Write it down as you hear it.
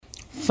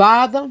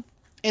Father,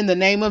 in the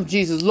name of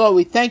Jesus, Lord,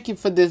 we thank you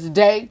for this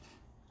day.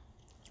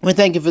 We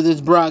thank you for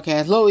this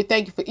broadcast. Lord, we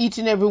thank you for each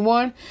and every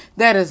one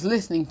that is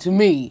listening to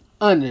me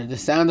under the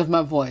sound of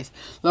my voice.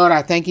 Lord,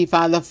 I thank you,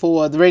 Father,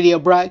 for the radio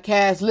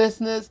broadcast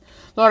listeners.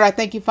 Lord, I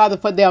thank you, Father,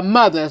 for their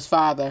mothers,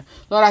 Father.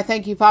 Lord, I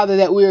thank you, Father,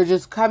 that we are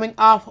just coming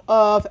off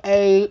of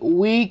a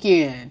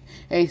weekend,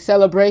 a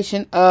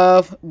celebration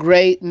of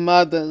great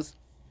mothers.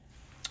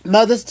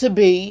 Mothers to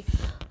be,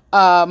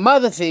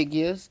 mother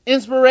figures,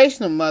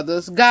 inspirational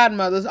mothers,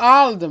 godmothers,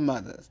 all of the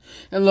mothers.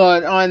 And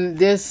Lord, on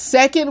this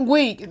second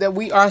week that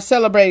we are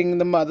celebrating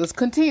the mothers,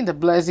 continue to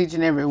bless each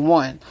and every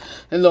one.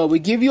 And Lord, we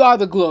give you all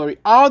the glory,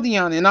 all the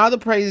honor, and all the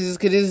praises,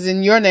 because it is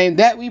in your name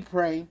that we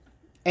pray.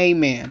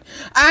 Amen.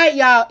 All right,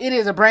 y'all, it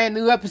is a brand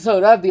new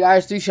episode of the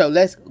RH3 Show.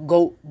 Let's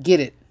go get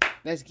it.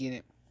 Let's get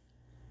it.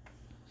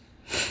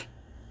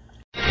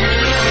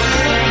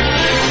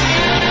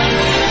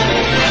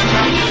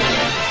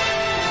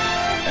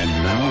 And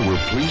now we're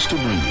pleased to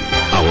bring you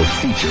our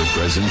feature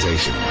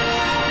presentation.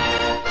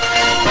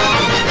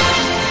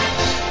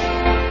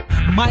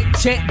 Mic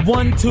check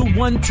 1 2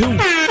 1 2. I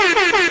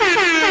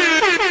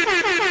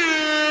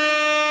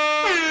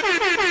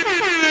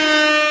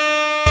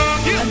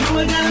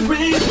gotta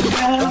bring it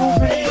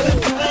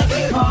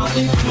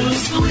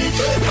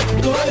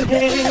go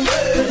ahead,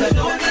 'cause I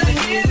know I gotta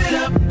give it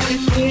up.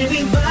 If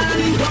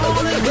anybody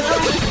wanna go,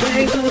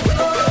 they go.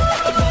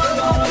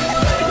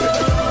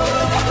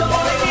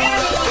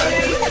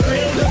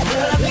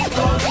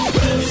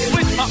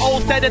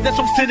 That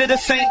from sin to the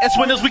saint, as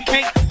winners we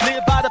can't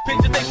live by the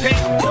picture they paint,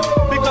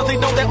 because they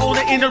know their own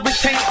inner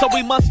restraint. So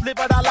we must live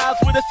out our lives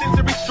with a sense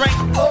of restraint,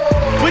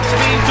 which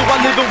means do I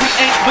live and we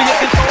ain't. We are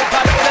controlled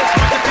by the flesh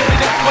with the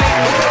feeling and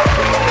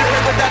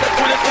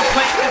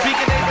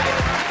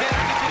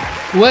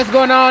swing. What's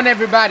going on,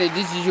 everybody?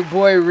 This is your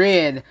boy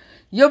Red,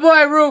 your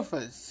boy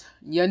Rufus,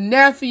 your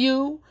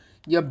nephew,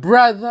 your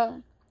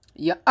brother,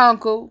 your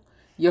uncle,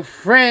 your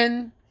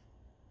friend,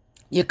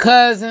 your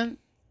cousin,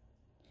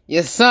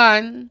 your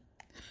son.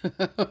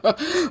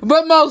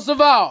 But most of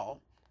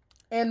all,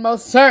 and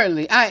most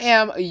certainly, I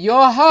am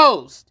your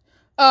host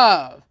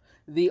of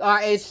the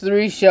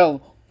RH3 Show.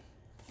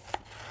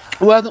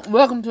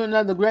 Welcome to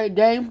another great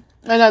day,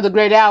 another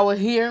great hour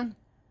here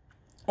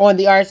on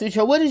the RH3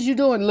 Show. What is you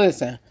doing?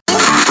 Listen. No,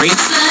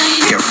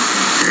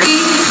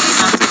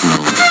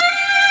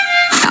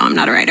 I'm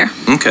not a writer.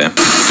 Okay.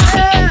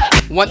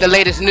 Want the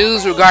latest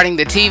news regarding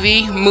the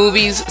TV,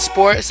 movies,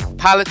 sports,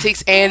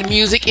 politics, and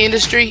music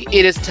industry?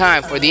 It is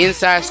time for the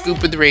Inside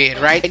Scoop with Red,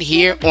 right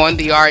here on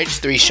the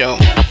RH3 Show.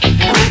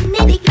 Wouldn't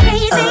it be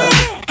crazy?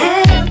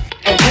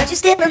 And don't you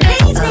step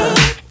amaze me?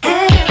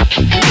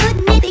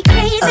 Wouldn't it be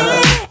crazy?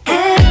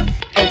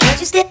 And don't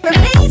you step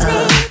amaze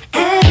me?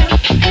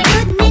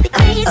 Wouldn't it be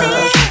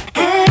crazy?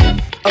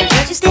 And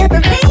don't you step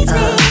amaze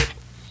me?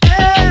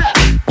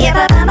 If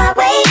I find my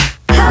way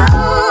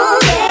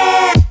home,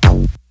 yeah.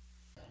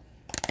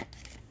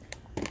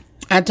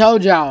 I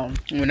told y'all,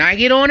 when I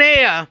get on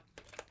air,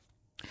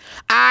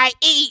 I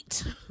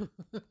eat.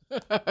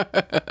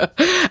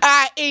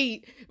 I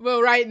eat.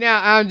 But right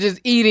now, I'm just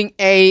eating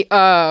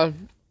a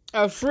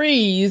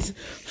freeze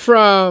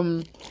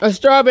from, a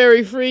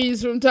strawberry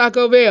freeze from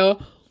Taco Bell.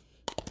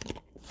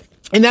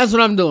 And that's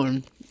what I'm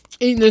doing.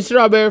 Eating the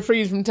strawberry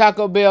freeze from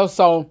Taco Bell.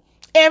 So,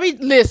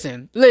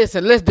 listen, let's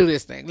do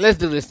this thing. Let's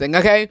do this thing,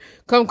 okay?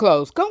 Come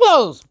close.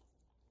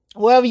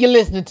 Wherever you're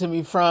listening to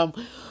me from.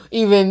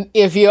 Even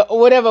if you're,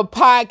 whatever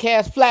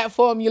podcast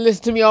platform you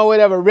listen to me on,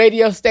 whatever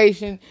radio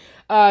station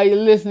you're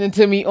listening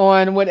to me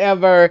on,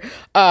 whatever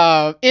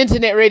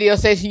internet radio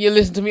station you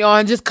listen to me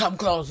on, just come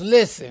close.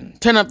 Listen.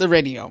 Turn up the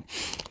radio.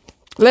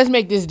 Let's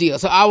make this deal.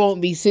 So I won't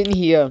be sitting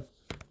here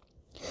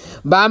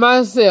by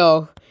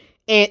myself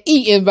and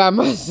eating by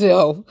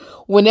myself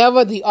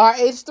whenever the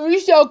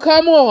RH3 Show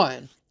come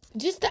on.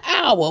 Just an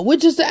hour. With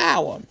just an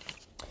hour.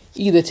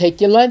 Either take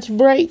your lunch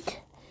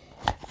break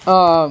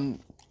or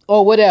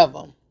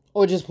whatever.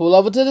 Or just pull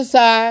over to the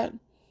side,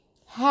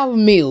 have a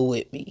meal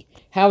with me,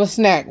 have a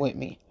snack with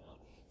me.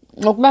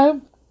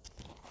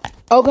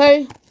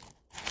 Okay?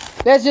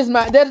 That's just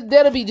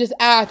that'll be just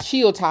our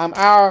chill time,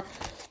 our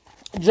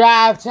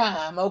drive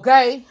time,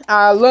 okay?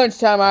 Our lunch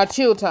time, our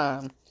chill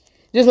time.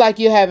 Just like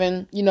you're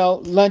having,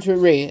 lunch with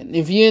Red.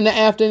 If you're in the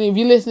afternoon, if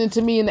you're listening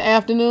to me in the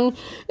afternoon,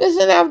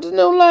 it's an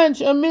afternoon lunch,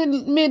 a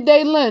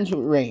midday lunch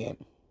with Red.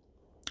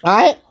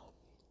 Alright?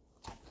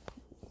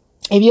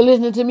 If you're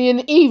listening to me in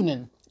the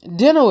evening,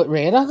 dinner with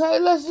Red. Okay,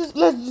 let's just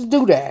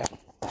do that.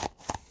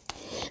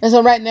 And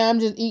so right now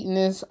I'm just eating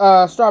this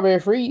strawberry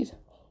freeze.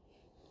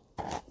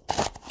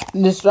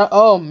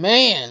 Oh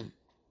man,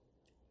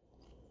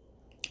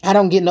 I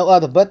don't get no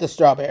other but the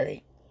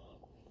strawberry.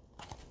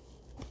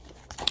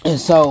 And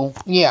so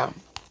yeah,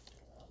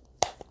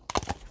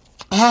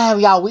 how have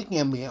y'all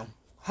weekend been?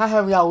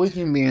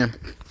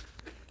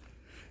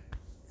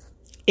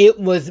 It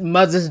was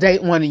Mother's Day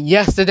on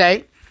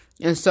yesterday.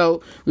 And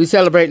so we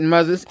celebrating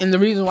mothers. And the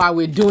reason why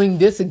we're doing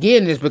this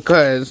again is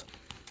because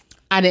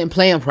I didn't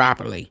plan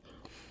properly.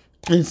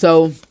 And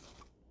so,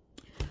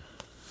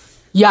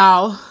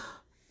 y'all,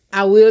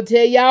 I will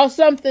tell y'all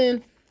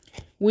something.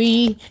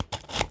 We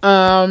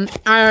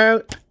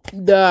the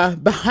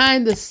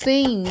behind the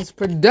scenes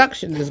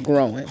production is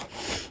growing.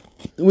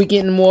 We're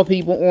getting more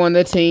people on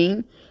the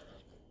team.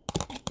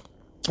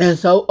 And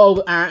so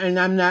and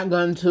I'm not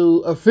going to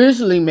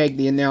officially make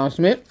the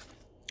announcement.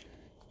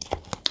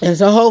 And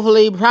so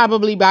hopefully,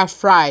 probably by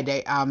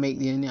Friday, I'll make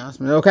the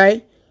announcement,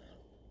 okay?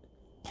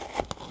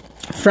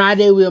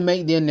 Friday, we'll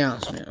make the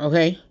announcement,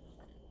 okay?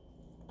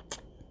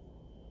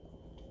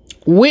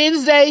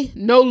 Wednesday,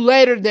 no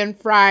later than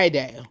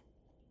Friday.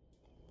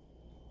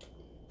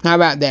 How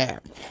about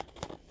that?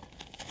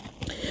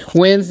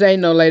 Wednesday,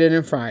 no later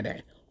than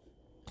Friday.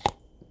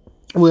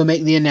 We'll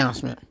make the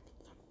announcement.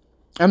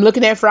 I'm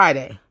looking at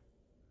Friday.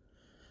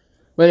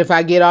 But if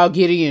I get all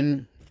giddy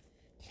and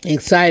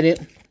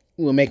excited,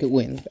 we'll make it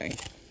Wednesday.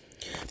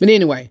 But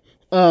anyway,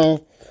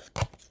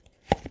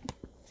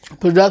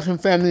 production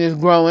family is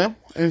growing.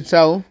 And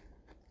so,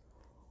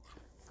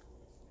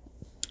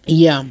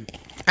 yeah,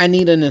 I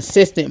need an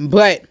assistant.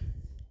 But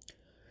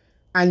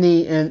I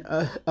need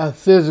a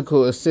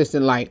physical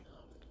assistant, like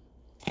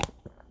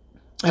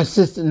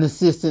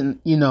assistant,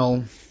 you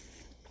know.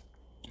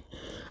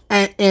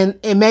 And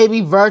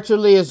maybe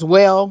virtually as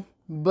well,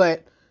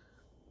 but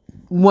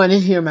one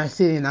in here in my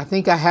city. And I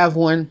think I have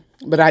one,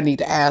 but I need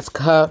to ask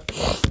her.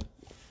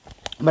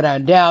 But I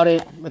doubt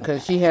it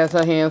because she has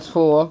her hands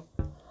full.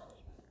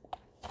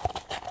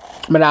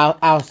 But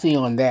I'll see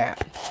on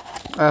that.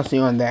 I'll see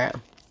on that.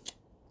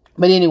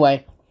 But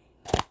anyway,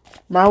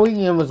 my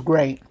weekend was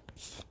great.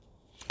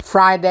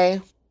 Friday,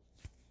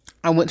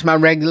 I went to my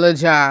regular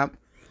job.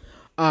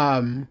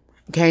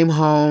 Came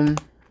home.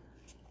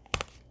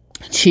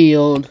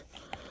 Chilled.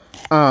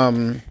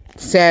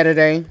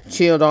 Saturday.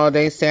 Chilled all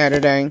day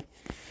Saturday.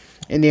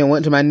 And then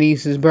went to my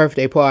niece's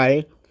birthday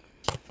party.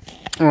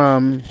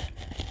 I'm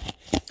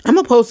going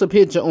to post a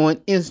picture on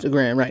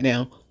Instagram right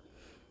now.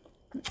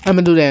 I'm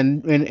going to do that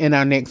in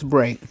our next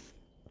break.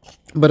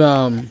 But,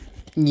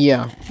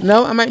 yeah.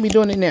 No, I might be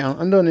doing it now.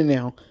 I'm doing it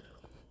now.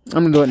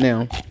 I'm going to do it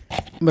now.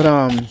 But,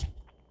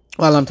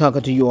 while I'm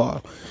talking to you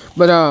all.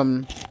 But,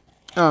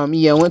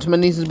 yeah, went to my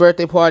niece's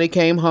birthday party,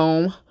 came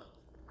home.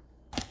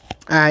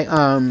 I,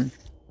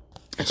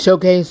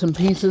 showcased some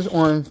pieces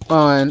on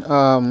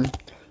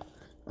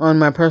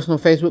my personal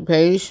Facebook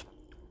page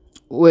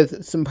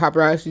with some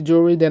paparazzi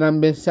jewelry that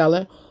I've been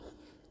selling.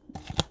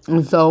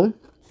 And so,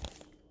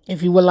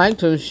 if you would like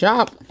to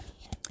shop,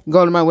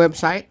 go to my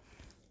website,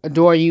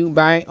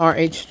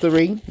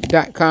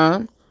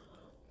 adoreyoubyrh3.com,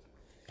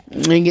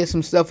 and get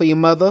some stuff for your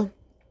mother,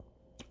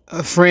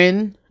 a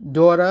friend,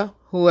 daughter,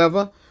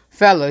 whoever.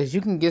 Fellas,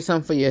 you can get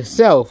some for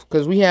yourself,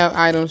 because we have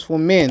items for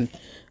men.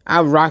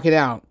 I rock it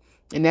out.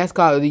 And that's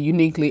called the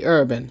Uniquely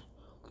Urban.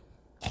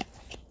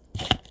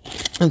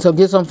 And so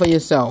get some for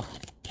yourself.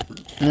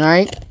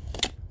 Alright?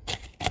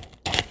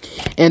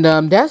 And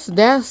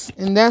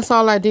that's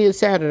all I did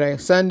Saturday.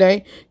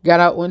 Sunday, got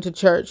out, went to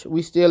church.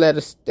 We still at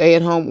a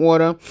stay-at-home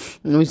order,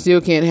 and we still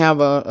can't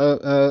have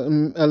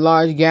a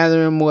large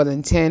gathering more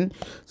than 10.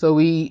 So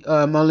we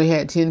only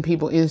had 10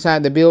 people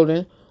inside the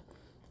building,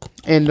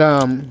 and we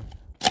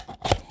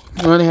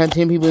only had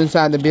 10 people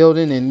inside the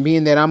building. And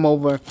being that I'm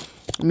over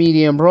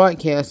media and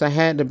broadcast, I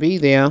had to be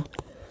there,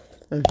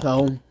 and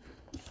so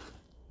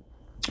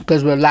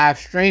because we're live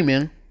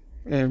streaming,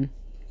 and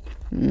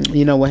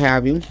you know what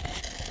have you.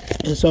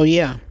 And so,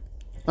 yeah,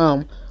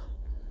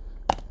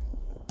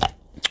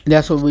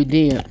 that's what we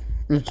did.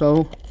 And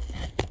so,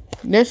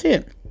 that's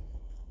it.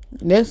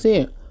 That's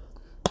it.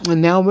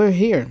 And now we're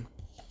here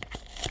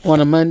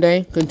on a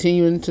Monday,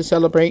 continuing to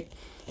celebrate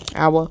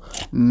our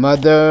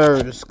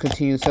mothers.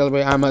 Continue to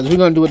celebrate our mothers. We're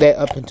going to do that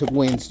up until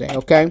Wednesday,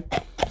 okay?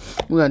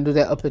 We're going to do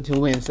that up until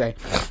Wednesday.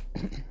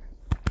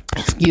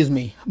 Excuse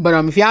me. But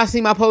if y'all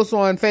see my post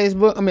on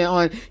Facebook,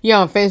 on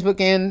Facebook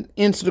and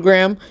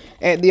Instagram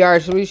at The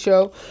Archery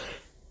Show,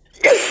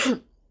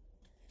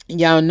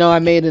 y'all know I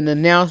made an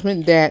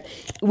announcement that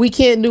we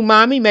can't do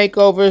mommy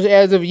makeovers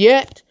as of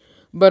yet,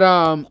 but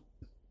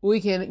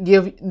we can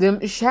give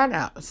them shout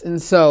outs.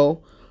 And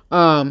so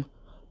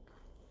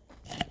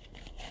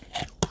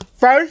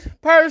first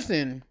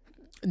person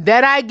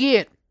that I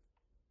get,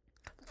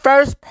 the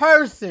first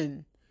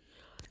person,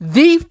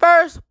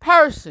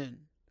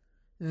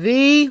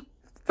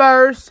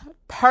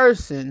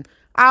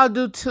 I'll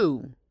do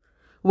two,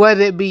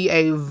 whether it be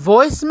a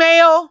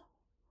voicemail,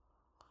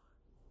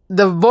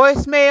 one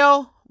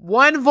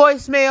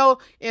voicemail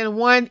and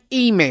one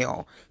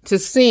email, to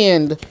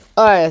send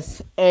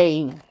us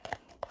a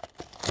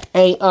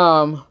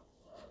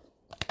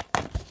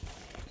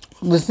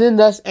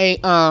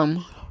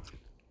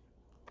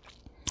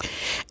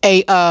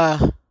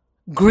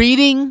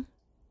greeting,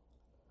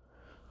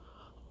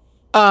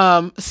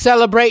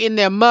 celebrating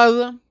their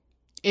mother.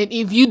 And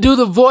if you do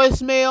the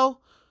voicemail,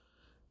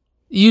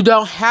 you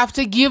don't have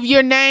to give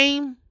your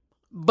name,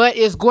 but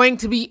it's going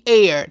to be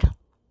aired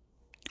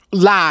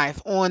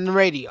live on the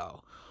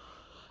radio.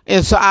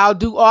 And so I'll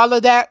do all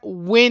of that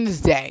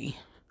Wednesday.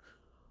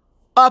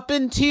 Up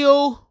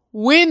until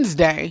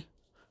Wednesday,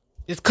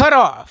 it's cut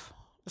off.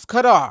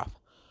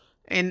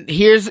 And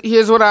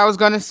here's what I was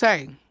going to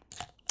say.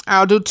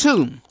 I'll do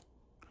 2.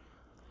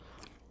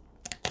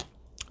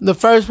 The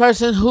first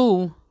person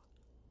who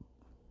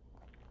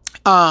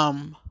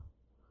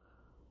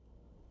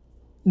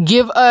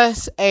give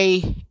us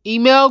an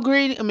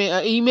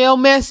email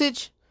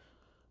message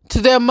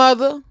to their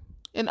mother,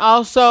 and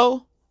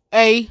also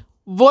a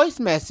voice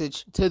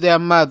message to their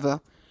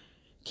mother,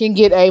 can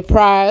get a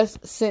prize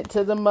sent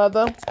to the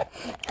mother.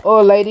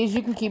 Or ladies,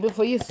 you can keep it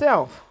for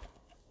yourself.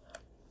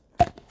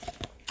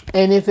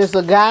 And if it's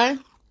a guy,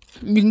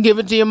 you can give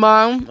it to your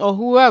mom or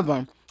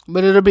whoever.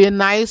 But it'll be a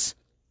nice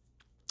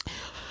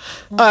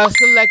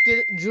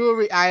selected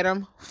jewelry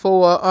item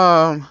for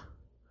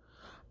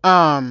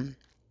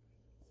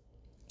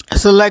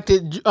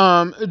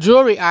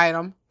jewelry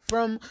item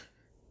from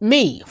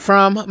me,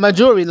 from my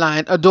jewelry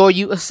line, Adore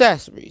You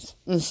Accessories.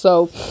 And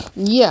so,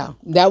 yeah,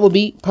 that would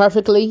be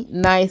perfectly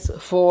nice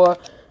for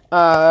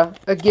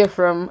a gift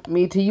from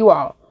me to you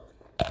all.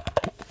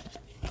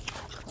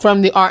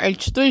 From the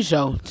RH3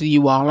 show to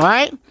you all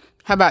right?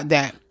 How about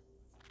that?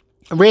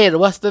 Red,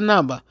 what's the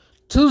number?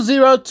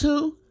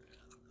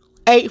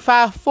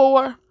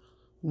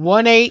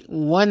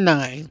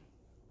 202-854-1819.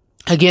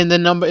 Again, the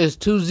number is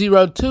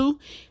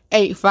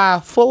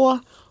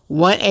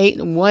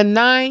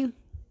 202-854-1819.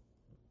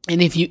 And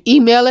if you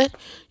email it,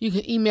 you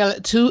can email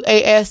it to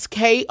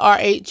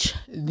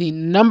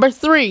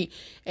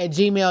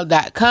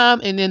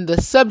askrh3@gmail.com. And in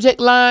the subject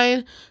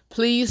line,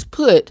 please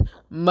put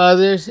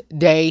Mother's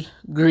Day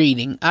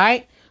greeting. All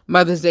right?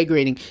 Mother's Day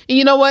greeting. And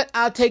you know what?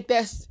 I'll take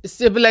that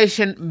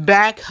stipulation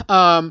back.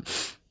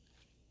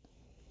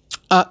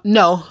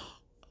 No.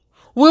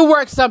 We'll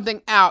work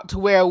something out to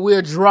where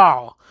we'll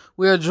draw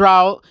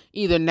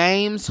either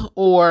names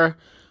or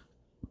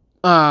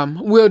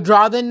we'll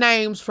draw the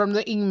names from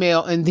the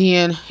email, and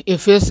then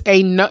if it's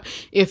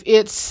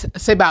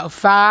say about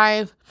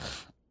 5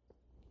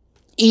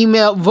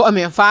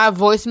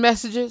 voice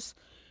messages,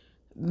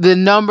 the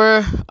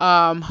number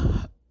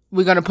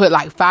we're gonna put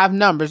like 5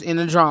 numbers in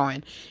the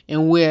drawing,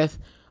 and with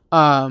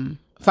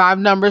 5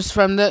 numbers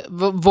from the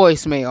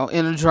voicemail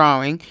in a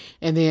drawing,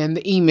 and then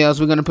the emails,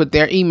 we're gonna put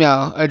their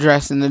email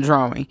address in the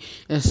drawing.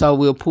 And so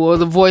we'll pull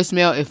the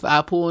voicemail. If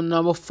I pull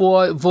number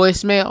 4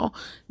 voicemail,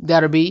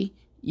 that'll be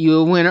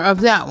you're a winner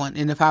of that one.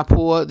 And if I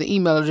pull the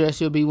email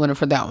address, you'll be winner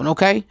for that one.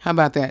 Okay? How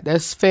about that?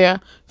 That's fair.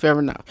 Fair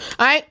enough.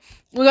 All right.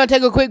 We're going to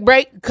take a quick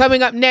break.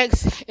 Coming up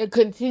next, and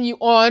continue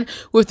on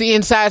with the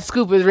Inside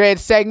Scoop with Red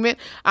segment.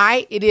 All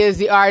right. It is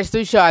the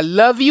RH3 show. I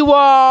love you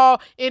all.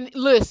 And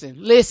listen.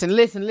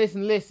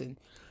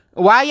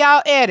 While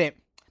y'all at it,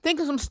 think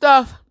of some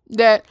stuff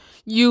that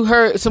you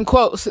heard, some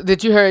quotes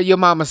that you heard your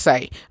mama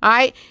say. All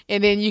right.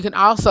 And then you can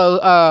also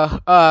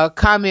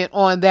comment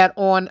on that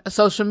on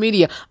social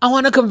media. I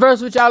want to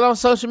converse with y'all on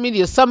social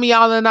media. Some of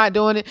y'all are not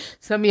doing it.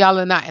 Some of y'all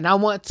are not. And I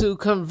want to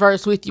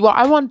converse with you all.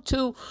 I want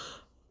to,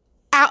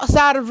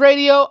 outside of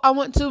radio, I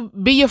want to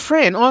be your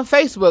friend on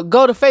Facebook.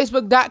 Go to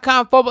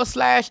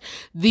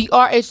facebook.com/the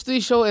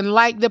RH3 show and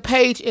like the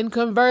page and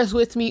converse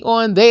with me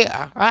on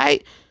there. All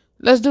right.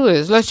 Let's do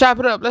this. Let's chop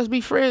it up. Let's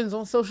be friends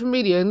on social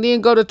media. And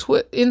then go to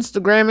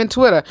Instagram and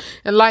Twitter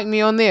and like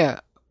me on there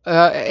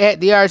at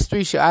the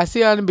RH3 show. I'll see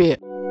you in a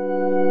bit.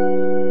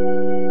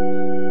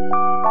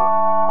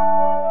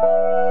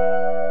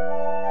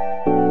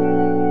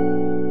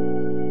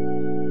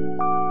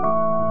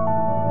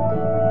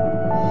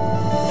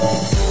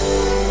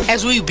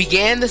 As we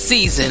began the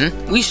season,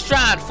 we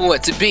strived for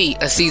it to be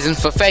a season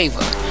for favor.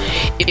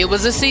 It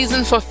was a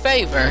season for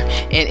favor,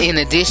 and in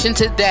addition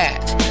to that,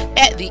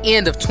 at the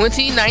end of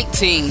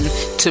 2019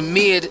 to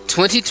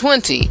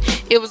mid-2020,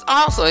 it was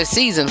also a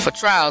season for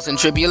trials and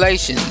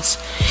tribulations.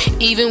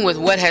 Even with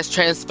what has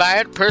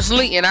transpired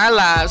personally in our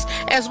lives,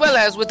 as well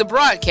as with the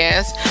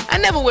broadcast, I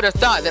never would have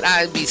thought that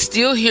I'd be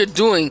still here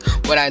doing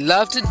what I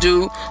love to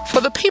do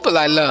for the people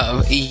I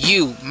love,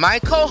 you, my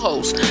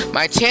co-hosts,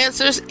 my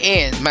chancers,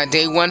 and my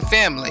Day One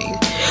family.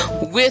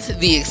 With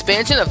the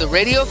expansion of the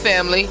radio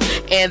family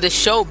and the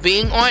show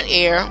being on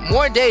air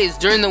more days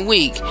during the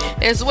week,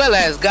 as well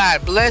as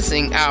God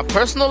blessing our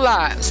personal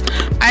lives,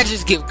 I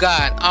just give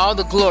God all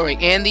the glory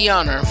and the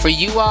honor for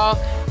you all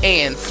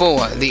and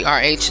for the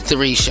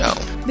RH3 show.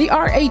 The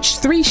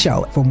RH3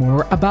 show. For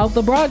more about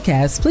the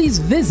broadcast, please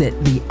visit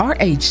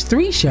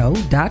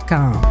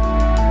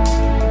therh3show.com.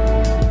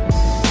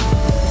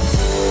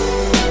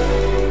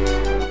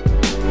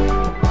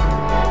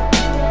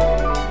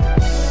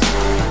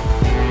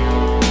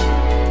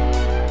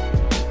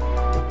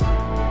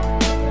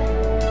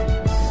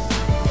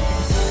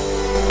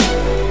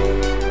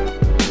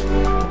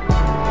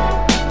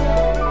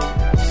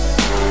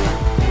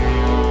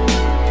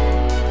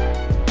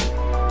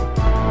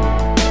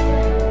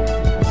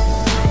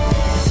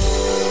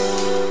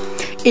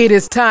 It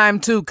is time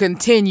to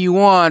continue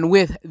on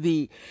with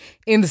the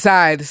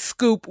Inside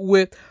Scoop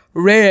with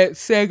Red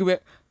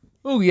segment.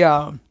 Oh,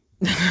 y'all.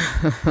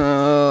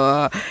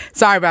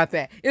 Sorry about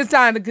that. It's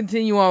time to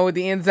continue on with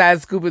the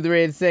Inside Scoop with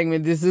Red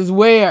segment. This is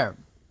where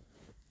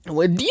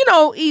Well,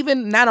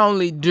 even not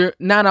only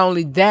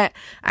that,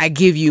 I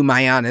give you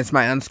my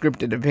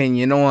unscripted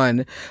opinion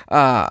on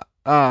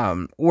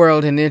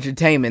world and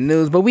entertainment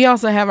news, but we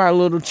also have our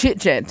little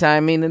chit chat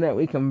time, meaning that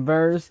we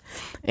converse,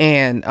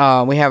 and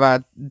we have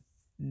our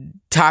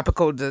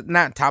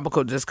not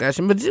topical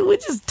discussion, but we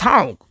just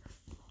talk.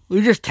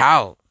 We just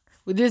talk.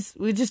 We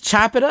just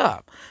chop it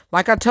up,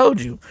 like I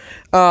told you,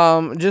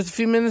 just a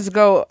few minutes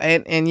ago,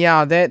 and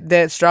y'all,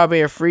 that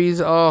strawberry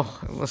freeze, oh,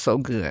 it was so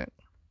good.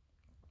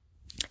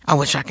 I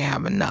wish I could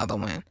have another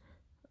one.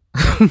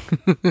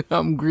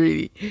 I'm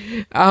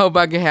greedy. I hope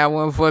I can have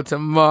one for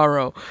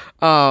tomorrow,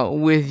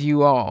 with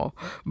you all.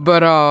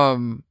 But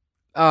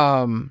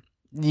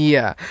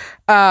yeah,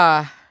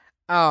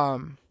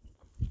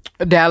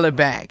 dial it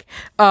back.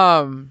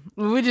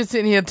 We're just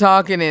sitting here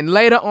talking, and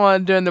later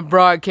on during the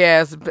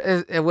broadcast,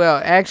 well,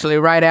 actually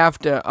right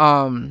after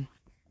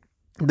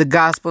the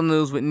gospel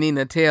news with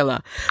Nina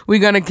Taylor, we're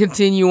gonna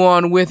continue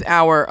on with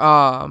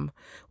our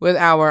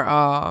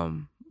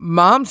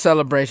mom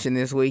celebration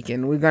this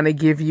weekend. We're gonna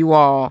give you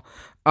all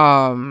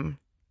some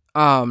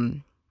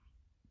 10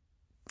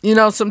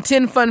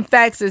 fun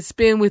facts to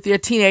spend with your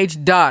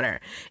teenage daughter.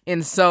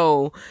 And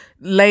so,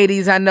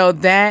 ladies, I know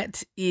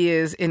that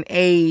is an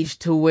age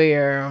to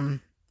where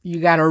you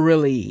gotta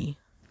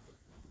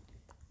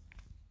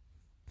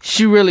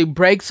she really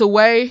breaks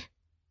away,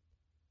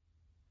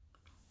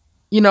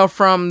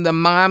 from the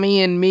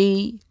mommy and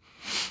me,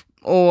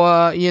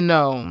 or,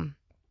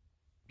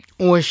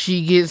 or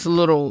she gets a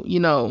little,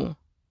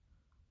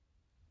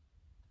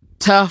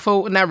 tough,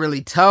 or not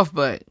really tough,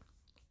 but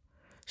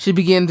she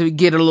begin to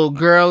get a little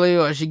girly,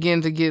 or she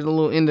begin to get a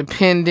little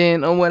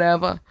independent or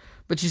whatever,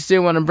 but you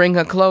still want to bring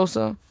her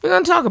closer. We're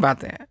going to talk about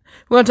that.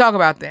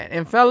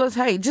 And fellas,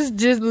 hey, just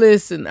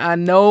listen. I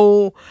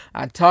know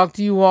I talk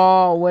to you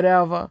all,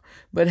 whatever,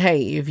 but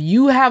hey, if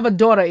you have a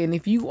daughter and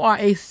if you are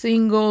a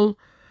single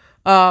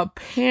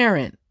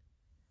parent,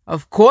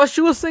 of course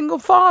you're a single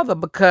father,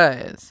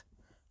 because,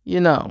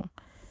 wait a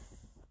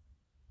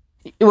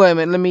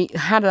minute,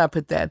 how did I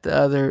put that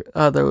the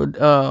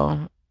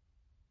other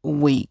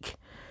week?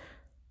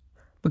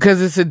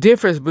 Because it's a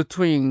difference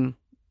between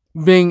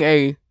being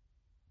a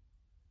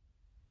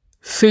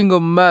single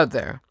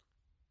mother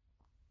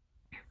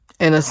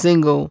and a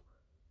single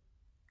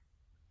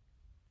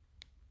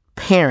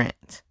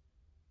parent.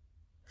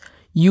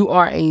 You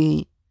are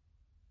a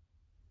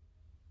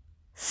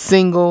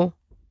single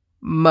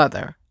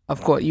mother.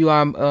 Of course, you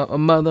are a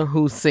mother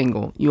who's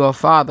single. You are a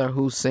father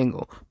who's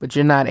single. But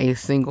you're not a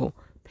single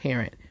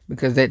parent.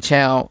 Because that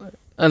child,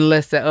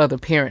 unless the other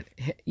parent,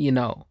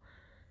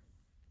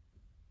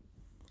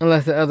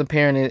 unless the other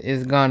parent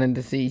is gone and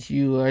deceased,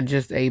 you are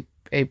just a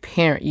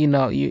parent.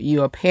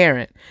 You're a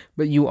parent,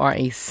 but you are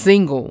a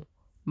single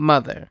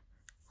mother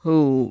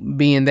who,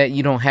 being that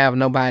you don't have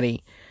nobody,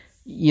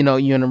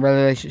 you're in a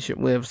relationship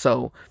with.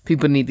 So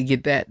people need to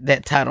get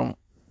that title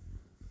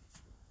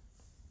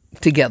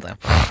together.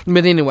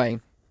 But anyway,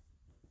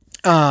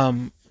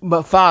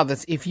 but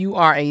fathers, if you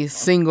are a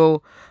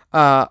single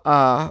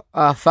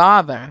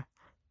father,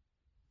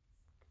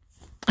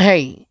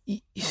 hey,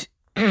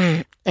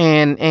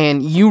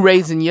 and you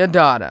raising your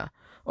daughter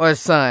or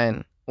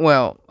son,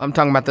 well, I'm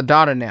talking about the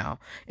daughter now,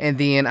 and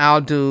then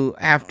I'll do,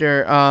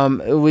 after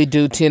we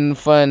do 10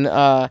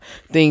 fun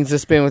things to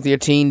spend with your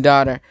teen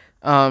daughter,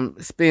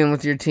 spend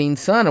with your teen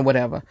son or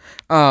whatever.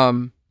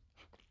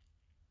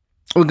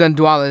 We're gonna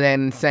do all of that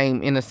in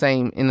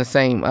the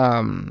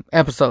same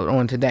episode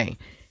on today.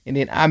 And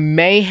then I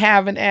may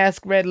have an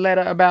Ask Red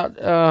Letter about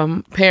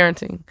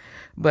parenting,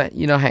 but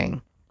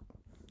hey,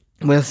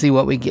 we'll see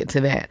what we get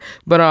to that.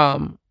 But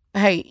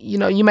hey,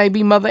 you may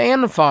be mother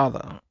and the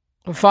father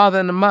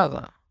and the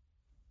mother.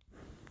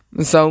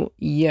 So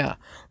yeah,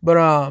 but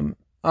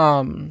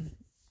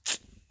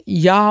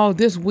y'all,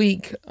 this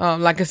week,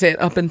 like I said,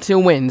 up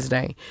until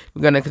Wednesday,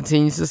 we're going to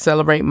continue to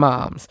celebrate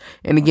moms.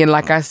 And again,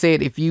 like I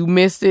said, if you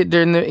missed it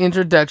during the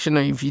introduction,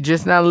 or if you're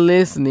just not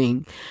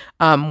listening,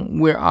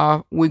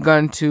 we're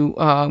going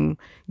to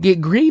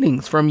get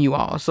greetings from you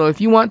all. So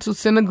if you want to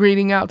send a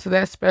greeting out to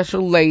that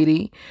special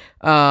lady,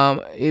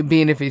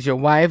 being if it's your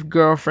wife,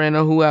 girlfriend,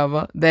 or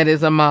whoever that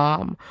is a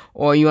mom,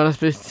 or you want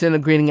to send a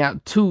greeting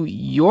out to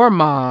your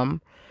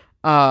mom,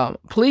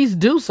 please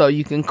do so.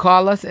 You can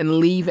call us and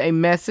leave a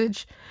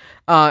message,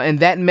 and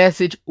that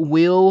message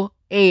will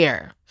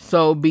air.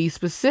 So be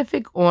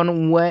specific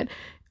on what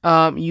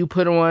you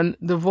put on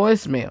the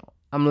voicemail.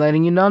 I'm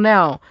letting you know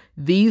now.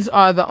 These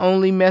are the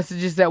only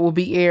messages that will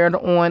be aired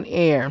on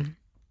air.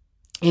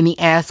 Any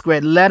Ask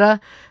Red Letter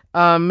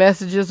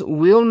messages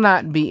will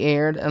not be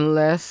aired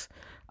unless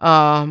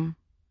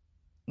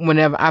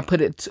whenever I put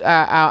it,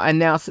 I'll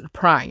announce it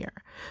prior.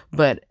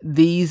 But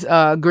these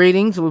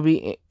greetings will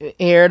be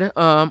aired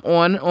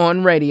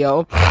on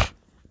radio,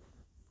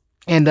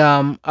 and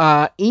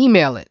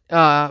email it.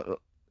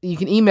 You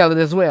can email it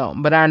as well.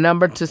 But our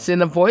number to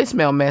send a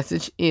voicemail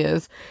message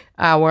is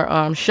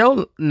our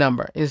show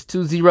number is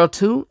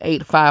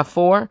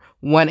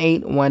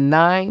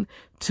 202-854-1819,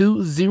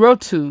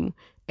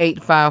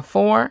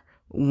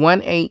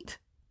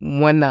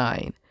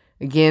 202-854-1819.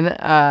 Again,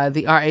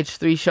 the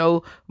RH3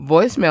 show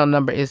voicemail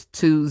number is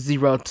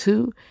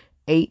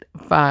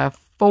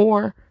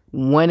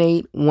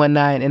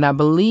 202-854-1819. And I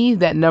believe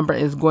that number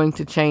is going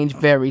to change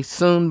very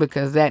soon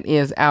because that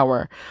is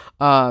our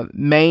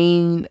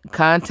main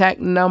contact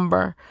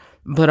number.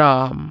 But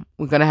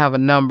we're going to have a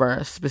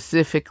number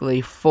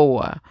specifically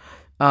for,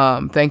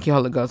 thank you,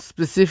 Holy Ghost,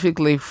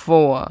 specifically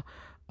for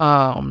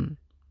all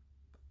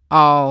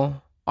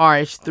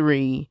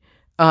RH3,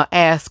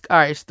 Ask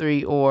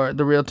RH3 or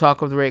the Real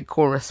Talk of the Red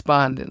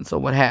correspondence or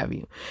what have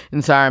you.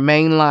 And so our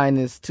main line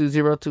is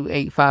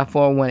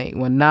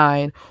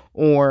 202-854-1819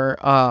 or,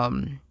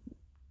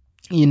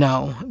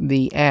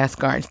 the Ask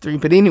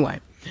RH3. But anyway,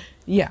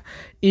 yeah,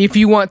 if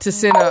you want to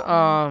send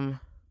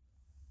a,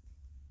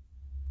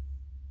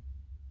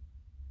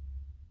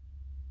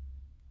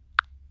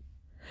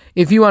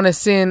 if you want to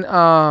send,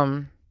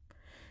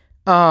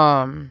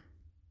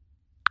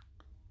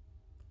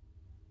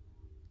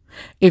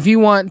 if you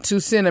want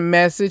to send a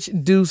message,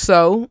 do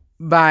so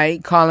by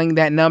calling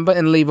that number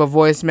and leave a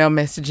voicemail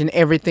message, and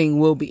everything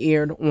will be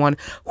aired on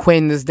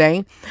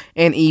Wednesday.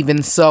 And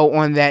even so,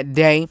 on that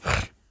day,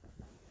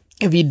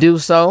 if you do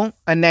so,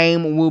 a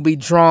name will be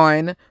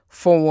drawn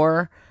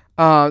for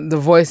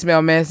the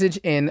voicemail message,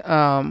 and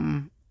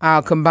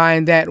I'll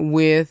combine that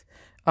with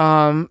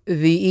the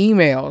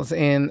emails,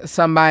 and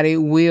somebody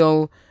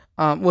will,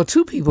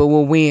 two people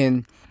will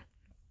win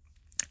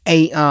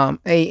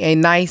a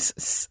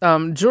nice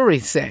jewelry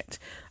set,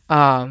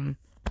 a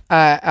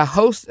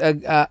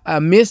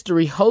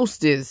mystery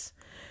hostess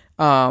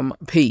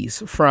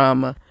piece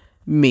from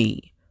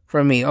me,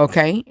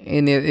 okay?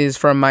 And it is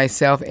from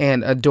myself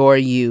and Adore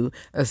You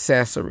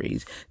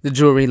Accessories, the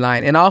jewelry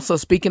line. And also,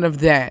 speaking of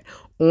that,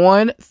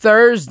 on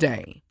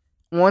Thursday,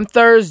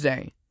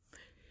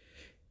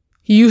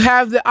 you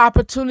have the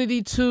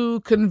opportunity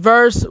to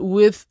converse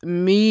with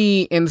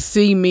me and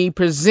see me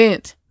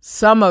present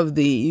some of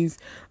these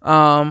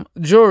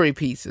jewelry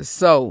pieces.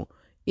 So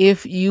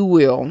if you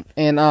will,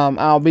 and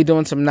I'll be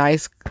doing some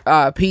nice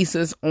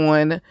pieces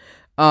on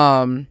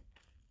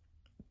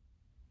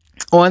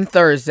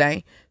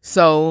Thursday.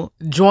 So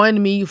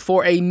join me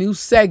for a new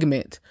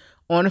segment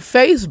on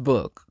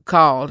Facebook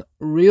called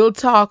Real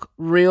Talk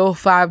Real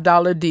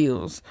 $5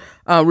 Deals.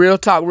 Real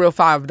Talk Real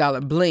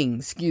 $5 Bling,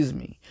 excuse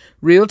me.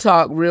 Real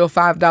Talk Real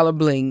 $5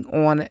 Bling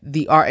on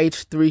the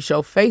RH3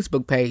 Show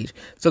Facebook page.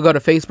 So go to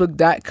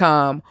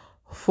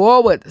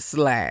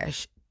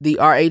facebook.com/the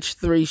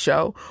RH3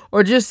 Show,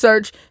 or just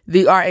search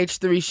the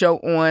RH3 Show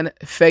on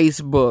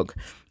Facebook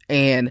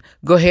and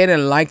go ahead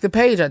and like the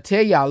page. I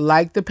tell y'all,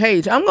 like the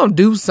page. I'm going to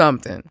do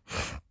something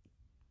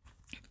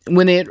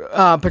when it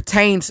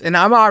pertains, and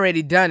I've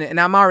already done it,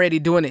 and I'm already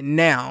doing it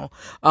now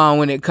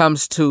when it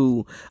comes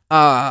to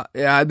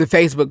the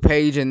Facebook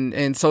page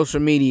and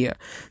social media,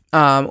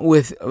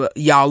 with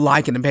y'all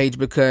liking the page,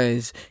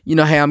 because,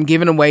 hey, I'm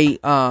giving away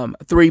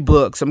 3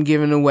 books. I'm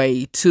giving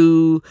away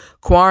 2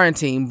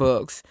 quarantine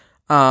books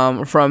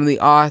from the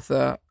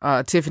author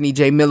Tiffany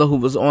J. Miller, who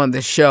was on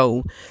the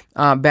show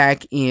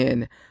back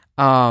in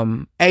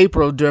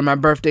April during my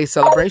birthday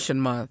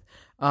celebration month.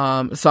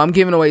 So I'm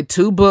giving away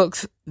 2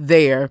 books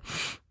there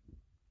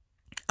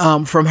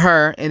from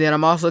her, and then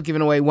I'm also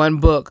giving away 1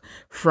 book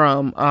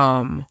from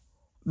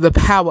The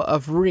Power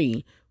of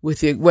Re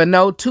with you. Well,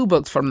 no, 2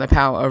 books from The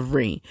Power of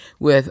Re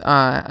with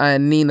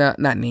Nina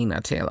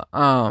Taylor,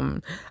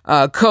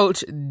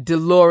 Coach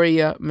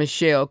Deloria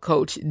Michelle,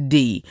 Coach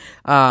D,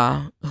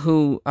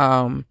 who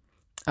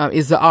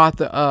is the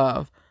author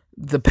of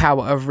The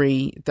Power of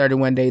Re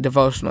 31-Day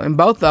Devotional, and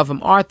both of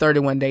them are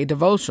 31-day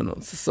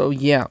devotionals. So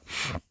yeah.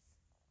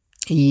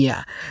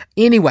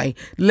 Anyway,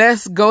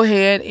 let's go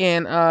ahead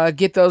and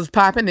get those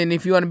popping. And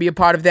if you want to be a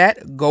part of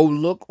that, go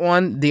look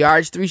on the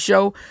RH3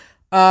 Show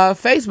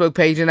Facebook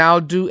page, and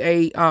I'll do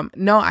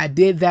I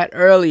did that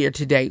earlier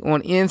today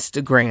on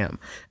Instagram,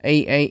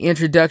 a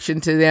introduction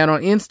to that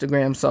on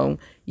Instagram. So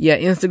yeah,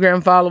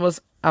 Instagram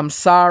followers, I'm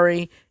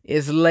sorry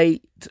it's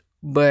late,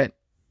 but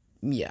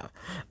yeah.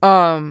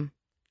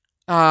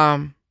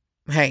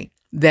 Hey,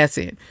 that's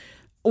it.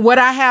 What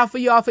I have for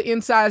y'all for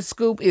Inside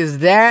Scoop is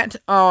that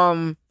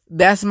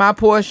that's my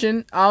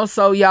portion.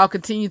 Also, y'all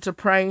continue to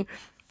pray,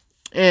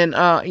 and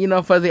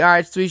for the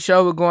RH3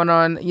 Show, we're going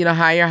on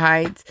higher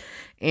heights.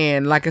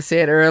 And like I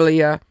said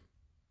earlier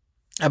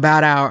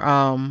about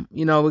our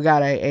we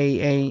got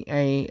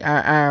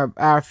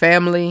our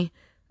family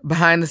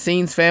behind the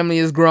scenes family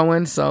is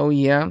growing. So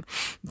yeah,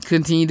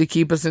 continue to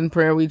keep us in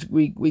prayer.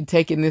 We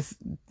taking this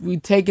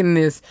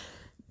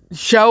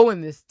show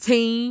and this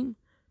team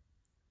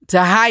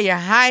to higher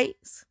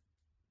heights.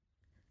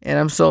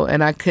 And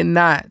I could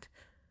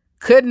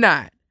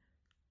not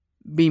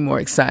be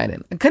more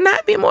excited. I could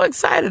not be more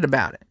excited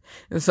about it.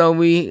 And so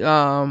we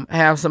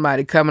have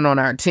somebody coming on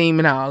our team,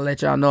 and I'll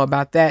let y'all know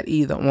about that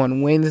either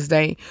on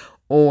Wednesday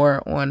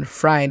or on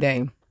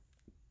Friday.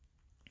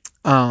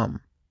 We're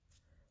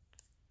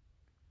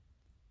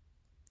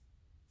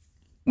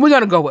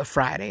gonna go with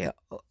Friday.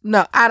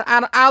 No,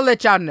 I'll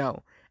let y'all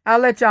know. I'll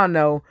let y'all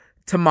know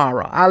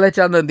tomorrow. I'll let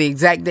y'all know the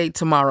exact date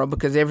tomorrow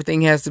because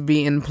everything has to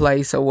be in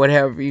place or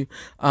whatever you,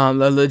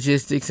 the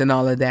logistics and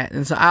all of that.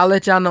 And so I'll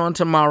let y'all know on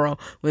tomorrow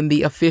when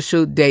the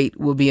official date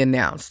will be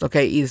announced.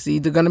 Okay. It's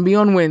either going to be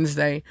on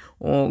Wednesday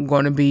or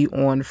going to be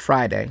on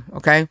Friday.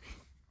 Okay.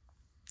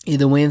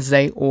 Either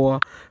Wednesday or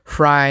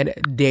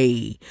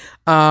Friday.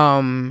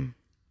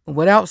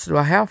 What else do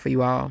I have for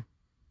you all?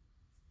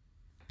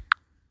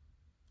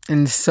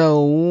 And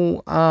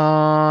so,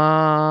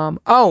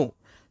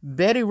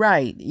 Betty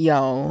Wright,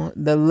 y'all,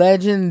 the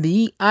legend,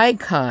 the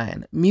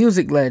icon,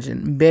 music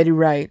legend, Betty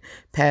Wright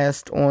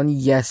passed on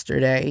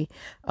yesterday.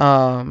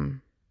 So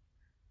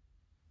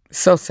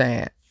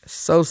sad.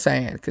 So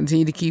sad.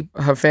 Continue to keep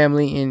her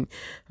family in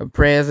her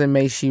prayers and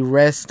may she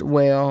rest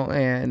well.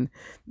 And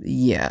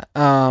yeah,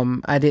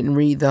 I didn't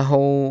read the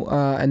whole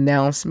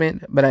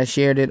announcement, but I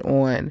shared it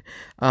on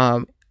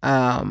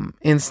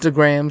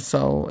Instagram.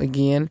 So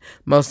again,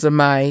 most of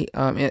my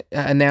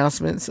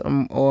announcements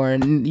or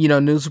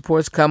news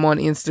reports come on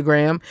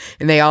Instagram,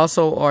 and they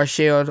also are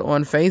shared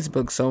on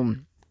Facebook. So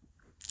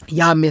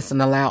y'all missing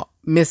out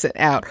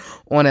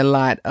on a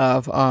lot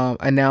of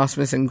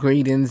announcements and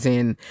greetings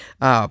and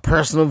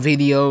personal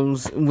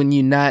videos when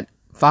you're not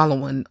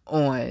following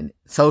on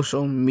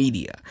social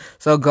media.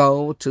 So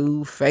go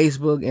to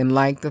Facebook and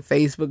like the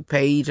Facebook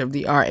page of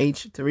the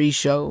RH3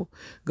 Show.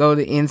 Go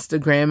to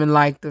Instagram and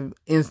like the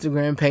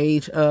Instagram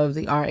page of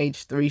the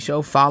RH3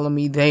 Show. Follow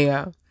me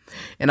there.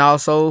 And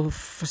also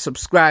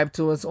subscribe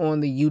to us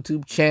on the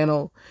YouTube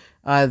channel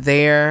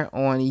there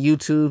on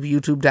YouTube,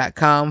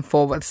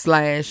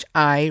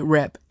 youtube.com/I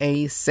Rep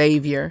a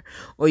Savior,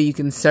 or you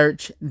can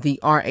search the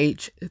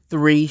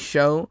RH3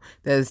 Show.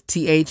 That's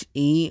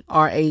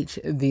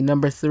THERH, the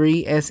number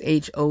 3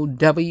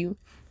 SHOW.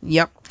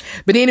 Yep.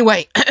 But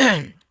anyway,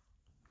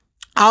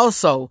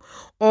 also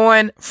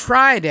on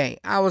Friday,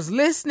 I was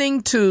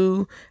listening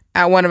to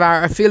one of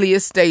our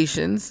affiliate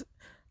stations.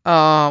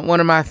 One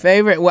of my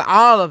favorite,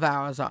 all of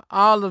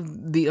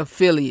the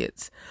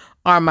affiliates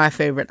are my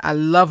favorite. I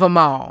love them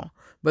all.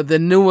 But the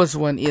newest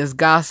one is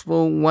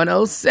Gospel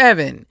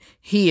 107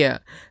 here.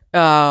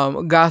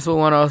 Gospel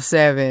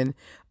 107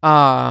 here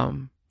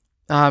in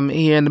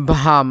the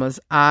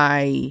Bahamas.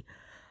 I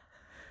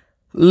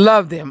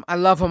love them. I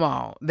love them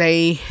all.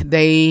 They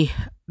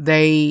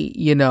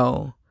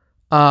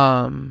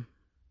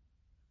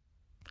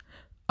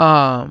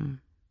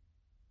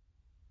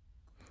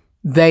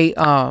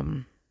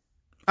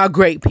are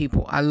great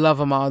people. I love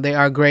them all. They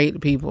are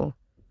great people.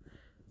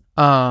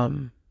 Are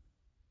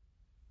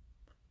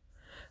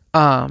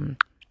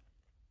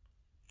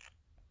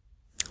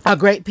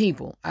great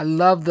people. I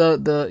love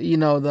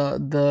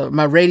the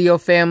my radio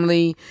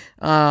family,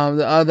 the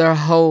other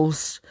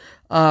hosts,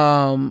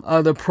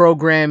 other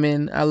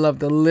programming. I love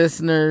the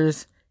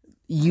listeners,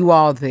 you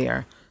all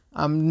there.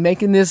 I'm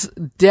making this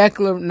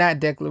not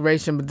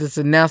declaration, but this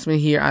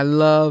announcement here. I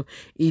love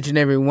each and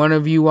every one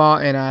of you all,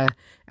 and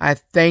I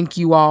thank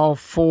you all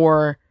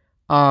for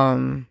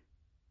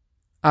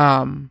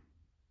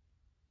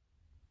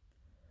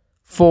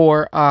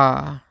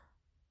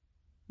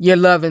your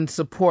love and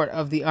support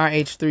of the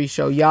RH3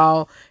 Show.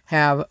 Y'all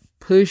have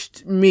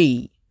pushed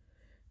me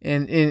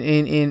and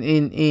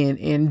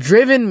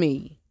driven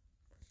me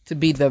to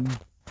be the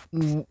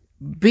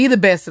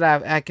best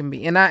that I can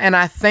be, and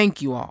I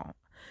thank you all.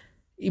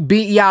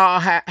 Y'all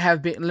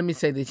have been. Let me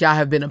say this: y'all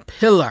have been a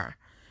pillar.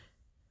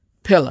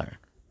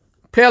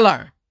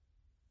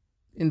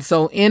 And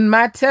so, in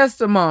my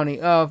testimony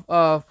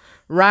of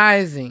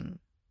rising,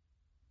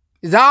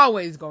 is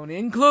always going to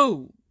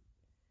include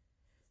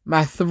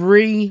my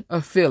 3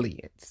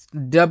 affiliates.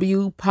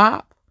 W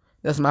Pop,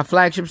 that's my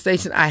flagship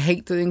station. I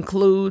hate to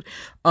include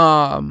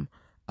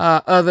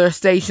other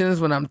stations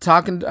when I'm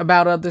talking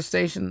about other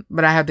stations,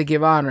 but I have to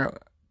give honor,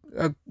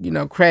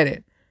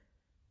 credit.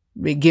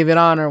 Give it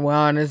honor where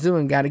honor is due,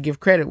 and got to give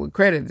credit where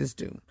credit is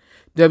due.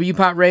 W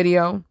Pop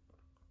Radio.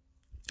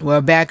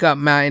 Well, back up.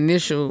 My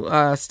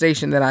initial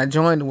station that I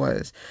joined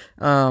was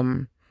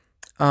WUIM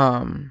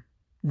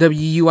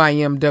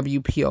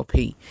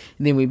WPOP.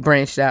 And then we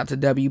branched out to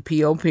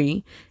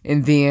WPOP,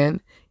 and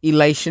then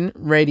Elation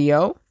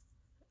Radio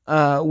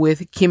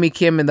with Kimmy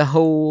Kim and the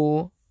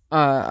whole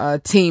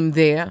team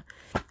there,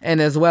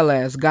 and as well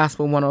as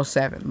Gospel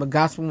 107. But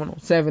Gospel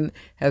 107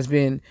 has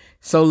been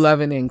so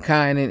loving and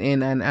kind,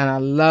 and I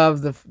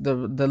love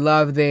the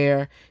love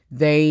there.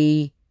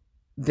 They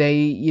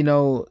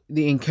the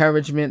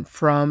encouragement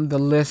from the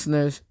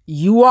listeners,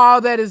 you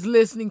all that is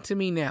listening to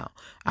me now.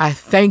 I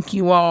thank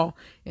you all,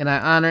 and I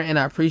honor and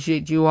I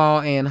appreciate you all,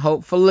 and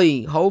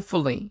hopefully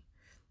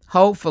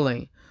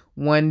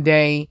one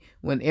day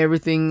when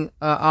everything,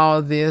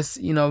 all this,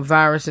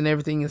 virus and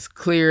everything is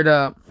cleared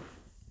up,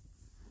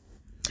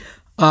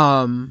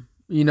 and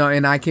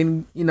I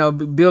can,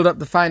 build up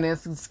the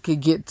finances,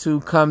 could get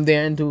to come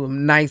there and do a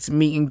nice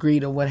meet and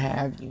greet or what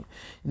have you.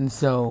 And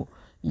so,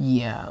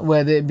 yeah,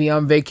 whether it be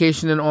on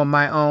vacation and on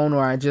my own,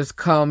 or I just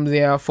come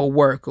there for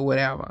work or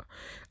whatever.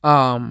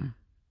 I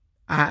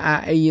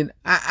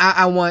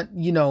want,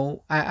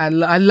 I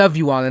love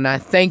you all, and I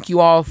thank you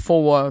all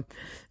for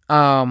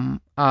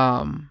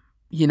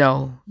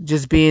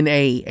just being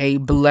a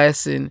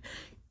blessing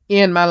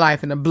in my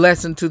life and a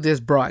blessing to this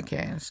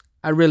broadcast.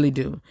 I really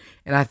do.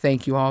 And I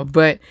thank you all.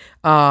 But,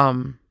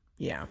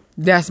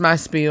 that's my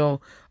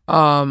spiel.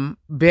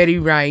 Betty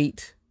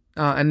Wright,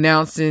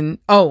 announcing,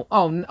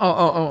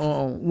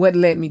 what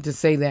led me to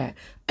say that?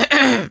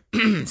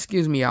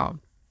 Excuse me, y'all.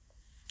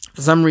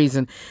 For some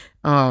reason,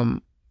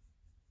 my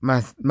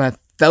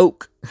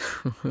throat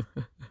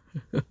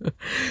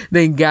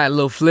then got a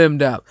little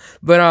flimmed up.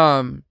 But,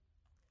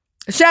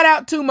 shout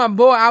out to my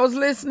boy. I was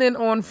listening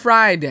on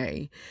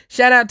Friday.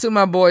 Shout out to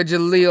my boy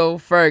Jaleel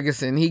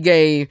Ferguson. He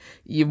gave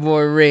your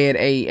boy Red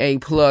a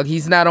plug.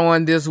 He's not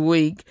on this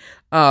week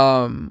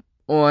on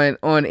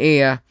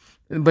air,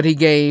 but he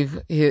gave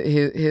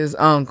his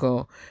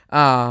uncle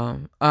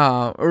Red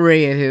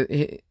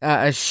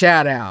a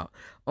shout out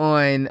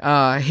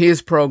on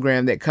his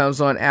program that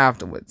comes on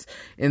afterwards.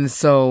 And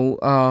so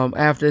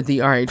after the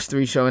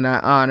RH3 show, and I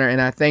honor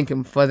and I thank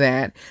him for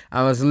that,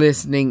 I was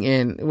listening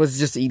and was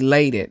just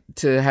elated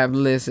to have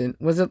listened.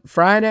 Was it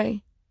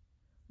Friday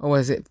or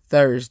was it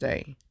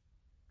Thursday?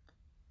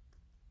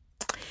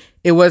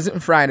 It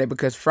wasn't Friday,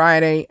 because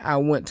Friday I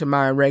went to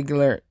my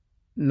regular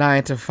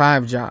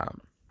 9-to-5 job.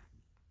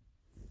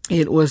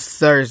 It was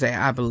Thursday,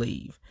 I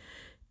believe.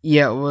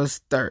 Yeah, it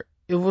was Thursday,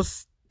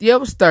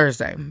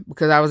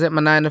 because I was at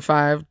my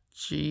 9-to-5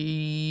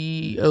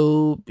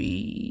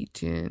 GOB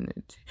 10.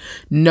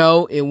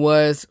 No, it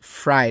was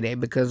Friday,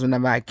 because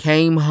whenever I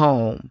came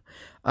home,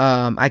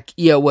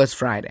 it was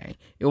Friday.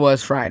 It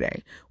was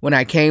Friday. When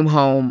I came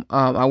home,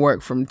 I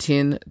worked from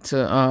 10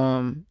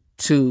 to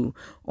 2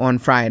 on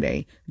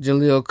Friday.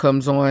 Jaleel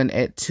comes on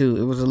at 2.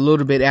 It was a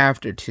little bit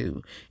after 2.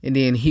 And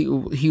then he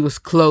was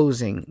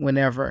closing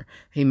whenever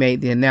he made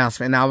the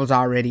announcement. And I was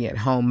already at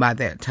home by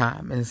that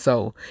time. And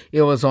so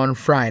it was on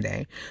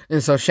Friday.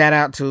 And so shout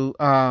out to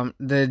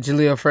the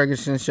Jaleel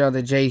Ferguson show,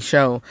 the J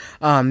Show,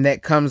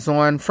 that comes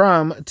on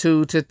from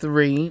 2 to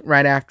 3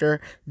 right after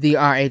the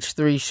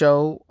RH3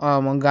 show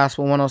on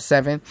Gospel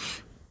 107.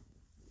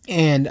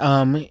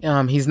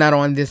 And he's not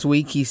on this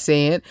week, he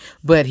said,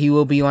 but he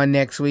will be on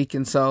next week.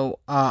 And so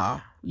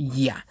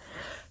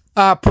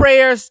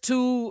prayers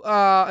to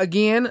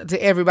again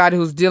to everybody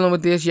who's dealing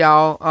with this,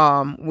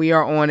 y'all. We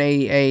are on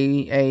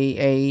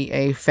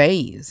a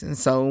phase, and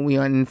so we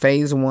are in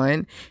phase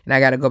 1, and I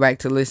got to go back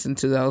to listen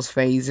to those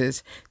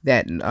phases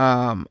that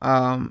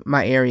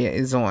my area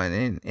is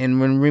on. And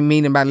when we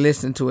mean by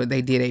listening to it,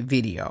 they did a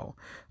video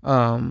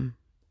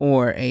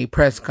or a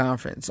press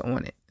conference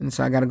on it. And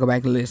so I got to go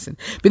back and listen.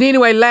 But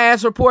anyway,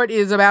 last report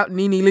is about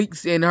Nene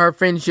Leakes and her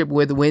friendship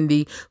with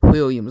Wendy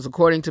Williams.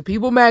 According to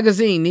People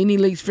magazine, Nene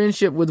Leakes'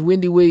 friendship with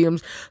Wendy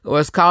Williams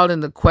was called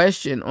into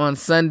question on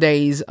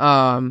Sunday's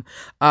Real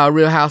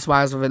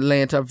Housewives of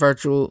Atlanta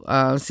virtual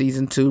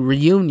season 2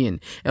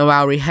 reunion. And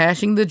while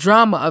rehashing the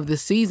drama of the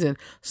season,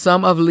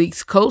 some of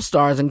Leakes'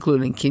 co-stars,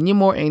 including Kenya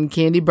Moore and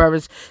Candy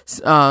Burris,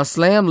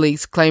 slammed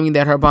Leakes, claiming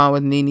that her bond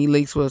with Nene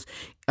Leakes was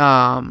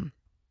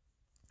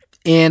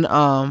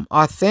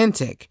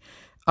authentic.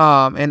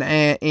 Moore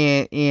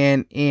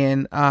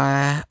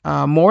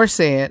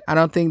said, "I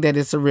don't think that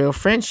it's a real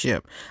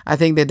friendship. I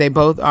think that they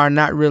both are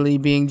not really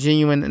being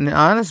genuine and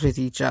honest with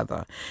each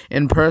other.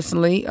 And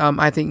personally,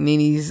 I think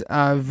Nene's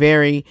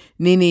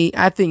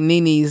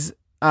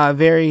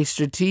very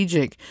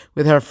strategic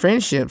with her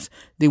friendships.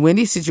 The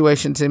Wendy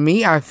situation, to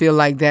me, I feel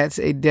like that's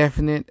a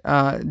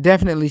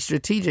definitely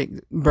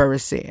strategic,"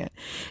 Burris said.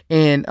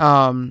 And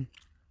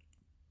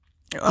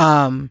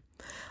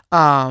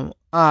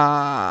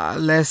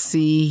let's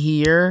see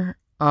here.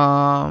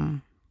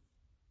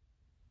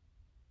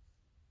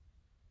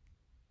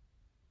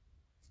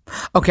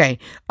 Okay.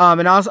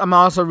 And also, I'm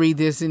also read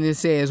this, and it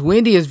says,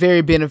 Wendy is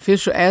very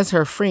beneficial as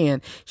her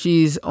friend.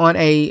 She's on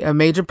a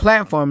major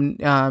platform,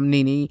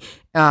 Nene.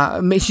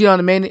 She's on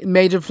a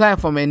major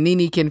platform, and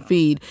Nene can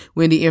feed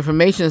Wendy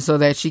information so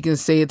that she can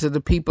say it to the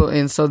people,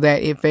 and so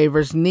that it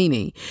favors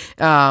Nene.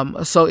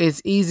 So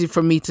it's easy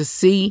for me to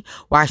see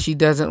why she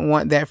doesn't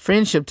want that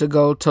friendship to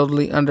go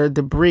totally under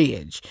the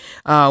bridge.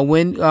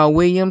 When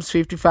Williams,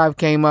 55,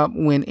 came up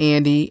when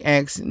Andy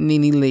asked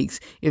Nene Leakes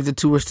if the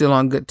two were still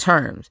on good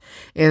terms.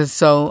 And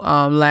so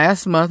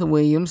last month,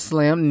 Williams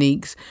slammed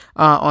Leakes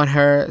on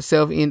her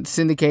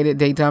self-syndicated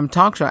daytime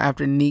talk show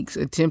after Leakes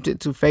attempted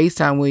to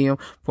FaceTime Williams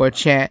for a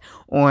chat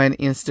on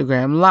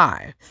Instagram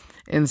Live.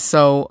 And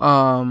so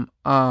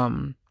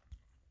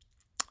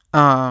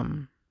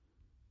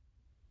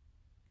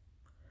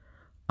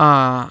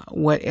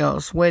what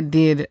else? What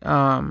did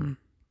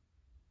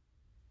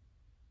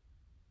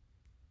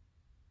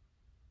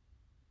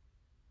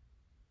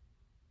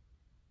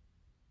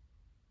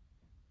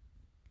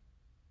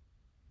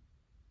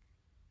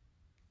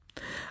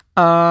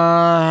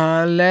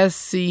let's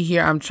see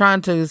here. I'm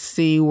trying to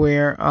see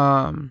where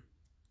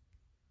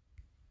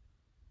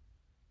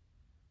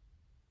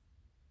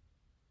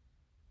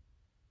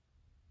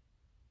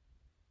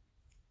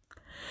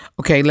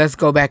Okay, let's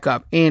go back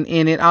up. And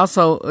it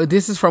also,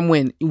 this is from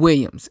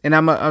Williams, and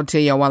I'll tell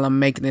y'all while I'm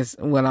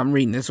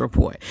reading this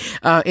report.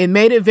 It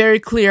made it very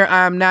clear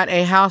I'm not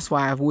a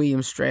housewife,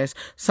 Williams stressed.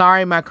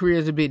 Sorry, my career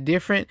is a bit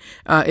different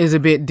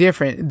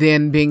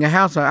than being a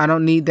housewife. I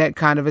don't need that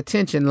kind of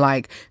attention.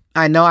 Like,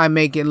 I know I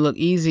make it look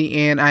easy,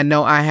 and I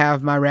know I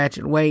have my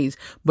ratchet ways,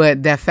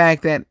 but the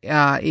fact that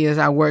is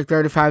I worked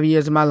 35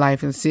 years of my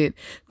life and sit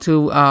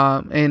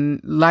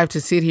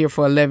here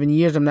for 11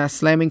 years. I'm not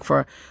slumming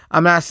for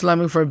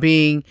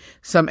being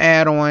some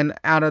add-on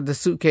out of the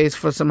suitcase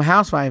for some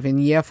housewife.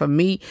 And yeah, for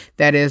me,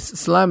 that is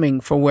slumming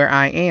for where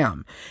I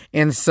am.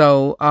 And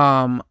so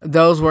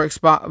those words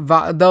spoke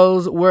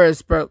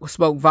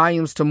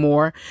volumes to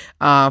Moore,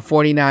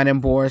 49, and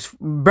Burris,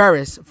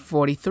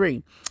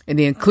 43. And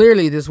then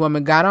clearly this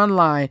woman got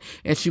online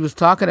and she was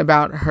talking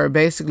about her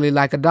basically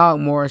like a dog,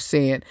 Morris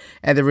said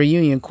at the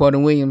reunion,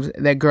 quoting Williams,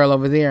 that girl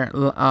over there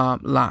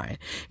line.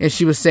 And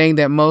she was saying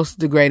that most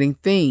degrading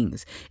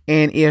things.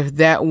 And if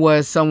that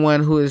was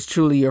someone who is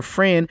truly your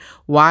friend,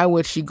 why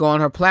would she go on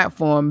her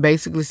platform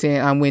basically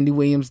saying, I'm Wendy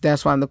Williams,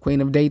 that's why I'm the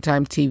queen of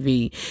daytime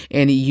TV,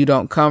 and you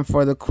don't come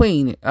for the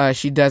queen.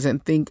 She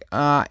doesn't think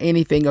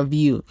anything of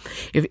you.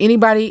 If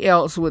anybody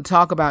else would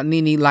talk about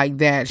Nene like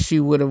that, she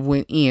would have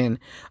went in,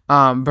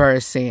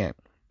 Burris said.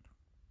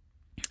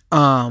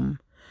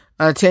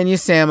 Tanya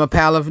Sam, a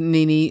pal of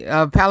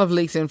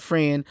Leaks and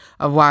friend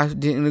of wife,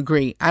 didn't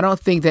agree. I don't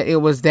think that it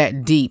was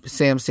that deep,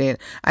 Sam said.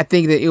 I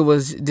think that it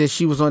was that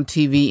she was on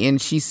TV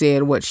and she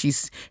said what she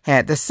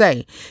had to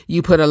say.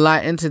 You put a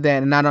lot into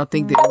that, and I don't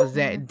think that it was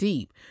that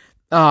deep.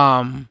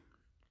 But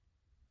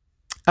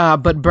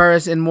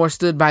Burris and Moore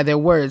stood by their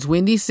words.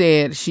 Wendy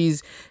said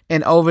she's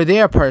an over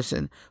there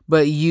person,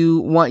 but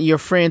you want your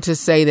friend to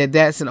say that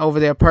that's an over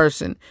there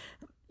person,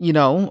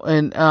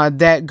 and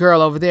that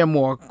girl over there,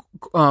 Moore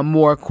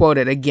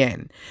quoted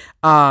again.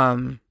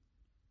 And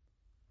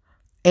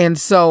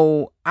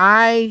so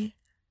I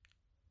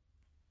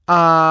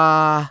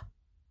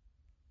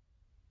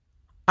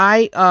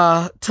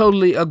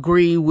totally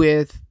agree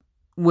with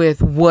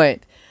what,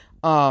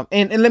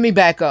 and let me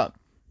back up.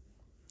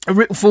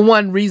 For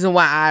one, reason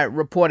why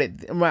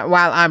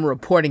I'm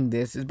reporting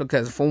this is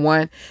because, for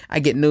one, I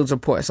get news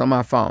reports on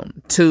my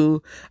phone.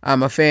 Two,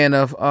 I'm a fan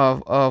of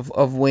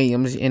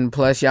Williams, and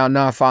plus, y'all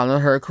know I followed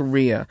her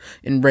career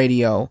in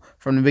radio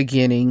from the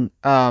beginning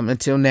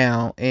until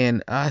now.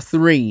 And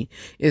three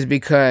is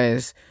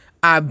because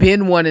I've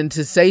been wanting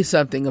to say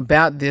something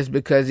about this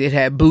because it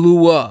had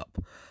blew up.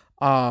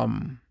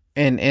 And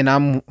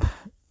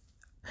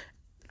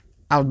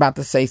I was about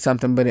to say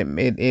something, but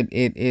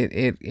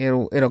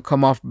it'll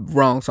come off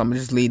wrong, so I'm gonna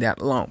just leave that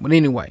alone. But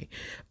anyway,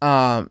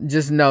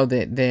 just know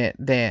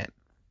that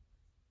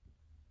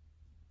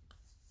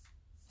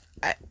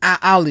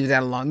I'll leave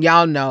that alone.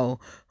 Y'all know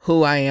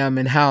who I am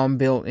and how I'm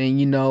built, and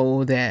you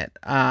know that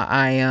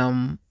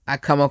I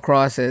come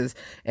across as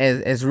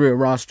real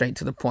raw, straight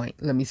to the point.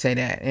 Let me say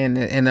that,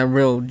 and a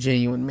real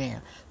genuine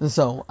man. And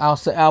so I'll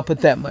put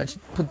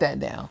that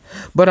down.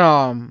 But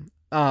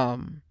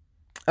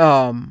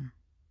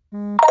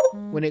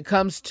when it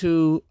comes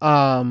to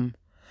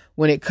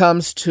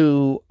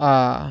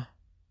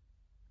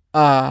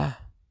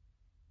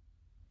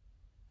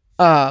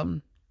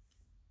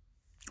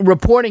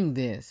reporting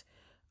this,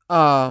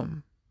 or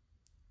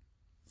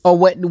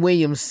what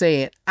Williams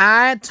said,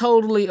 I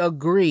totally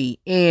agree.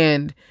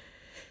 And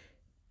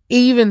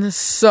even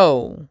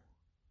so,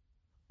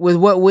 with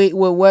what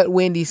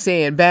Wendy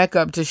said, back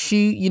up to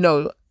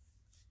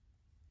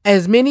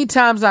as many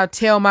times I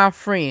tell my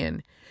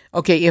friend,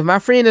 okay, if my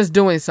friend is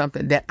doing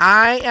something that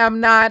I am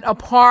not a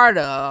part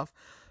of,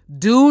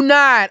 do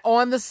not,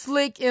 on the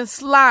slick and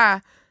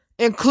sly,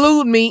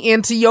 include me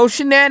into your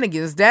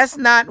shenanigans. That's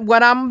not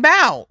what I'm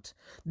about.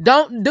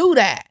 Don't do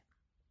that.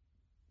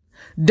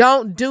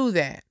 Don't do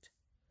that.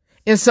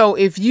 And so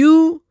if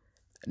you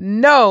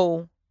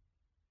know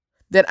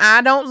that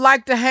I don't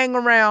like to hang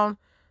around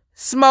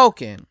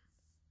smoking,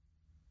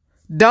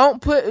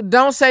 don't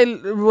say,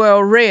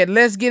 well, Red,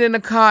 let's get in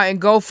the car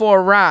and go for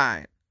a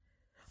ride.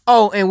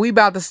 Oh, and we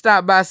about to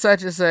stop by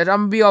such and such.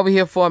 I'm going to be over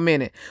here for a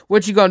minute.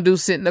 What you going to do?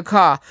 Sit in the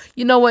car?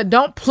 You know what?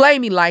 Don't play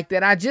me like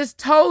that. I just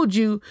told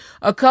you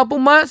a couple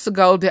months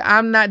ago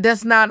that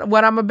that's not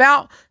what I'm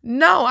about.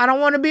 No, I don't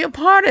want to be a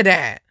part of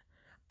that.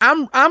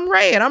 I'm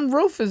Red. I'm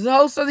Rufus, the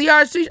host of the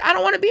RC. I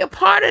don't want to be a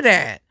part of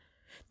that.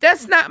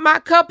 That's not my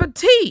cup of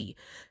tea.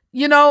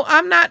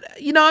 I'm not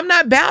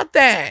about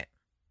that.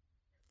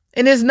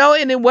 And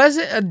it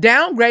wasn't a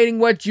downgrading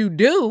what you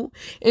do.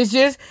 It's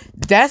just,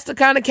 that's the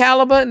kind of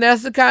caliber and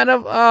that's the kind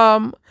of,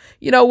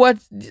 what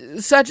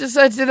such and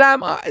such that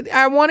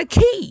I want to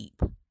keep.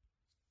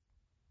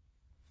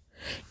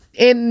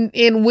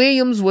 And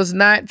Williams was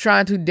not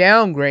trying to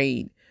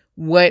downgrade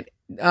what,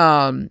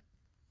 Nene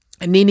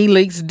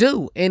Leakes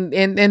do.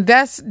 And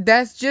that's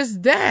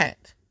just that.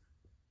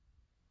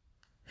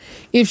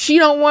 If she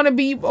don't want to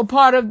be a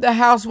part of the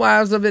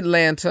Housewives of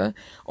Atlanta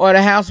or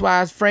the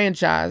Housewives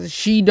franchise,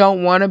 she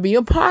don't want to be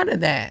a part of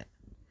that.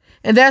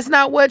 And that's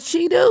not what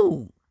she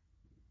do.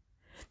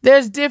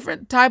 There's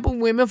different type of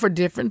women for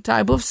different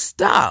type of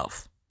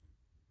stuff.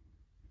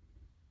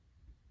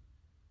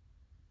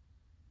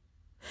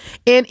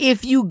 And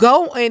if you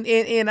go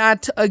and I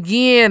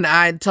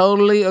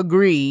totally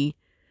agree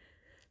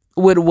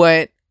with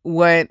what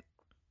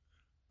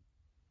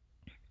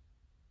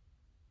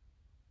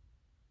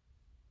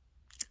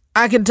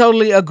I can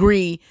totally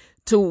agree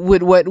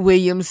with what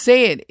Williams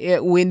said,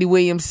 Wendy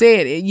Williams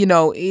said,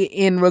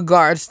 in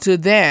regards to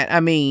that.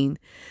 I mean,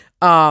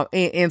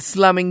 and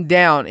slumming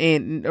down,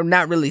 and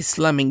not really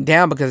slumming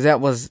down, because that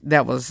was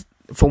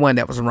for one,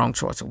 that was the wrong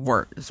choice of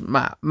words,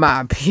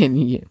 my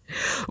opinion.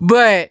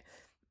 But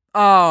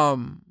not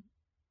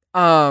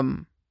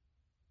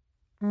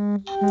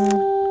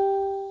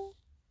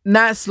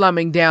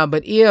slumming down,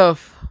 but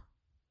if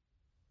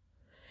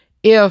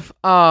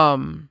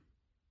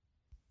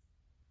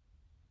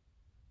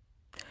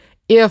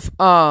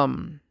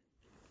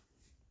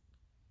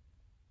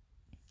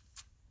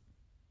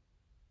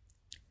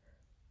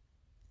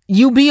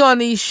you be on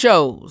these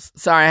shows.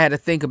 Sorry, I had to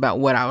think about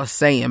what I was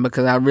saying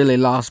because I really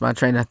lost my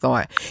train of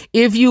thought.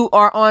 If you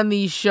are on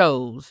these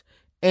shows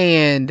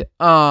and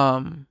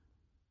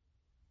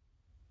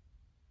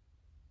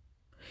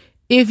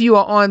if you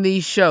are on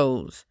these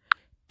shows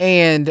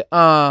and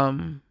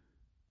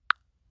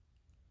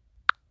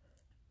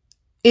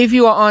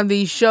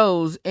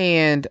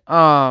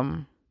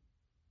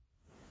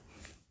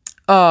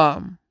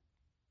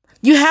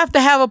you have to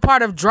have a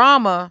part of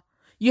drama.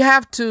 You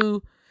have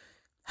to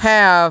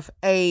have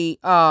a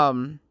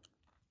part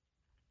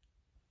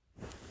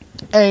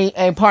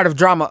of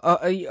drama,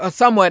 a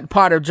somewhat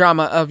part of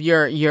drama of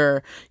your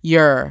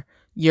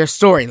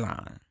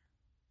storyline.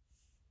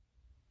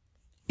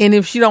 And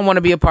if she don't want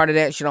to be a part of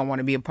that, she don't want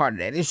to be a part of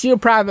that. If she's a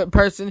private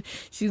person,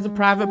 she's a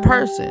private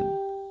person.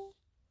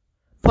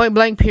 Point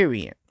blank,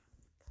 period.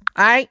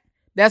 All right,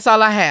 that's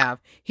all I have.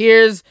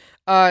 Here's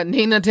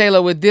Nina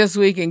Taylor with This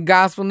Week in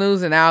Gospel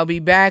News, and I'll be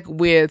back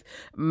with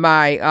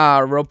my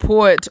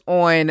report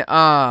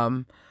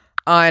on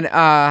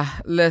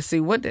let's see,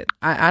 what did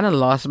I done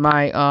lost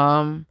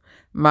my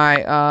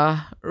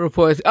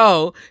reports.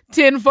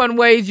 10 fun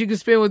ways you can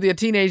spend with your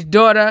teenage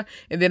daughter,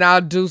 and then I'll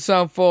do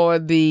some for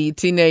the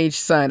teenage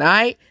son. All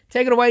right,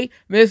 take it away,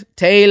 Miss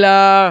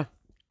Taylor.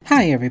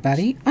 Hi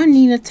everybody, I'm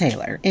Nina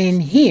Taylor,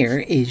 and here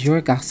is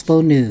your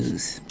gospel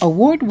news.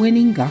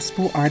 Award-winning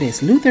gospel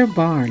artist Luther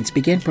Barnes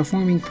began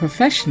performing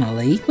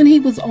professionally when he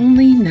was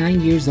only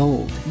 9 years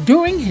old.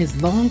 During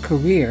his long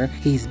career,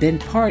 he's been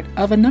part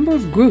of a number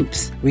of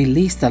groups,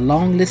 released a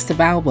long list of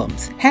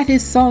albums, had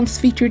his songs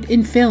featured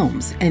in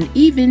films, and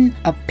even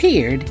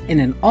appeared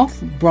in an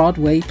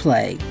off-Broadway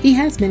play. He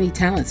has many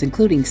talents,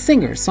 including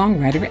singer,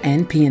 songwriter,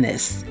 and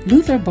pianist.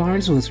 Luther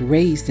Barnes was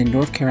raised in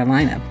North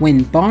Carolina.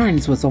 When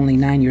Barnes was only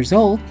 9 years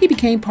old, he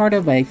became part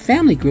of a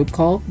family group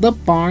called the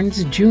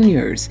Barnes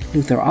Juniors.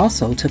 Luther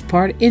also took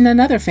part in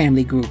another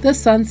family group, the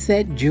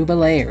Sunset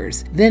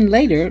Jubilaires. Then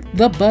later,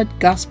 the Bud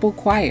Gospel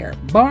Choir.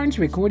 Barnes'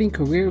 recording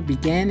career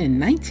began in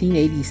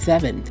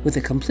 1987 with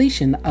the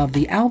completion of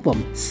the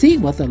album See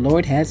What the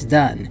Lord Has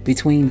Done.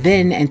 Between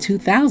then and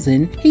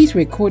 2000, he's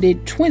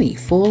recorded 20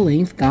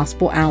 full-length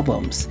gospel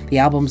albums. The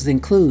albums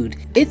include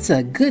It's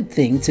a Good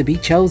Thing to Be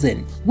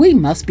Chosen, We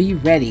Must Be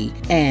Ready,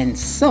 and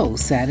So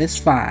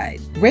Satisfied.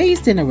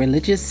 Raised in a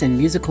religious and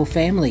musical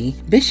family,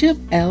 Bishop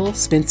L.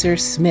 Spencer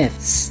Smith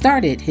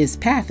started his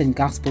path in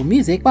gospel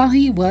music while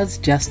he was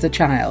just a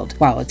child.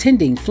 While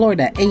attending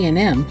Florida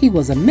A&M, he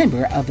was a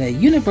member of the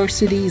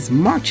university's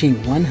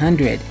Marching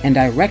 100 and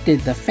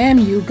directed the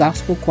FAMU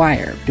Gospel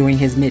Choir. During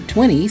his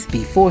mid-20s,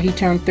 before he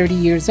turned 30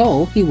 years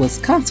old, he was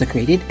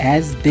consecrated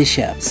as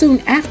bishop. Soon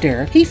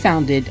after, he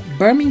founded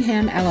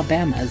Birmingham,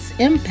 Alabama's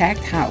Impact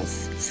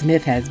House.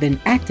 Smith has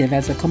been active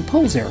as a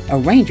composer,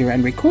 arranger,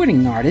 and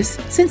recording artist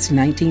since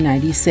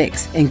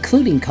 1996,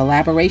 including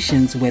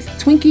collaborations with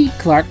Twinkie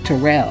Clark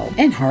Terrell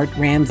and Hart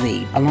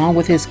Ramsey. Along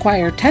with his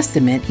choir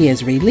Testament, he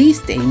has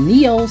released a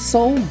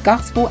neo-soul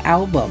gospel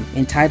album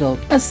entitled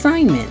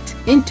Assignment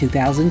in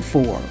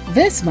 2004.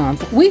 This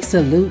month, we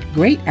salute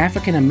great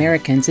African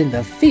Americans in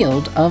the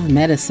field of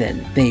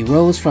medicine. They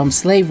rose from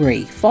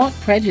slavery, fought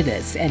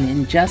prejudice and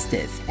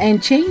injustice,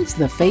 and changed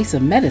the face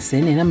of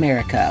medicine in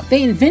America.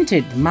 They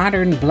invented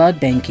modern blood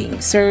banking,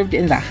 served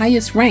in the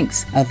highest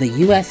ranks of the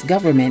U.S.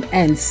 government,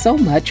 and so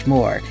much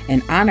more.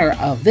 In honor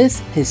of this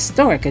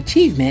historic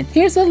achievement,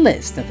 here's a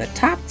list of the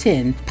top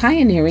 10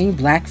 pioneering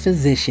black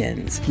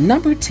physicians.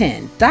 Number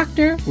 10,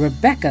 Dr.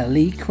 Rebecca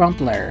Lee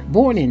Crumpler,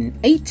 born in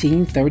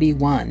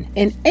 1831.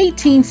 In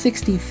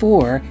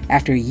 1864,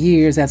 after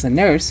years as a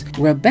nurse,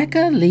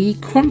 Rebecca Lee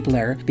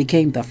Crumpler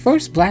became the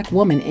first black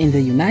woman in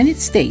the United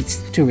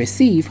States to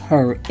receive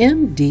her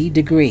MD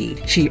degree.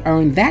 She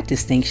earned that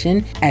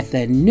distinction at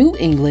the New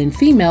England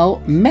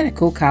Female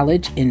Medical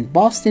College in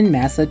Boston,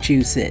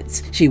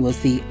 Massachusetts. She was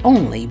the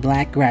only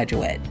black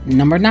graduate.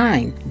 Number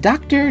 9,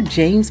 Dr.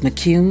 James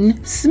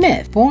McCune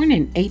Smith, born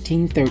in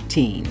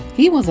 1813.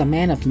 He was a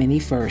man of many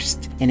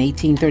firsts. In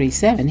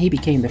 1837, he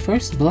became the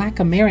first black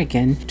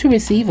American to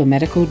receive a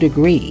medical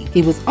degree.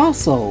 He was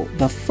also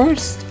the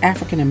first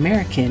African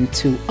American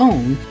to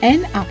own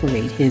and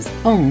operate his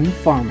own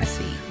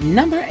pharmacy.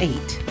 Number 8,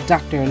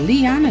 Dr.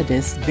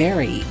 Leonidas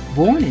Berry,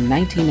 born in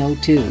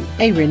 1902,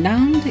 a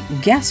renowned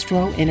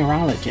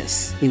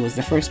gastroenterologist. He was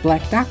the first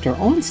black doctor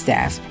on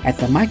staff at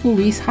the Michael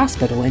Reese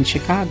Hospital in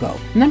Chicago.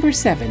 Number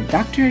 7,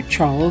 Dr.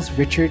 Charles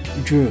Richard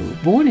Drew,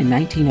 born in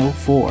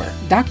 1904.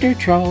 Dr.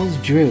 Charles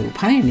Drew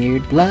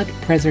pioneered blood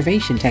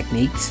preservation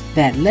techniques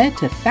that led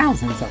to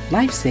thousands of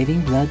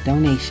life-saving blood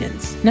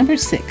donations. Number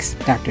 6,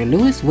 Dr.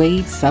 Lewis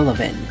Wade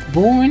Sullivan,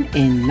 born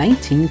in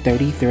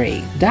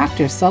 1933.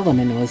 Dr.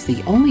 Sullivan was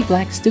the only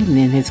black student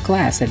in his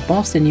class at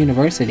Boston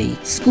University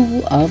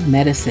School of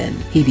Medicine.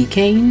 He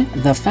became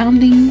the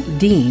founding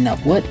dean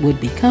of what would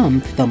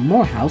become the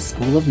Morehouse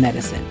School of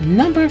Medicine.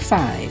 Number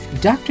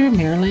 5, Dr.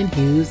 Marilyn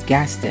Hughes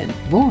Gaston,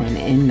 born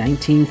in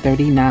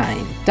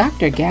 1939.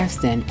 Dr.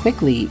 Gaston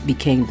quickly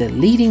became the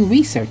leading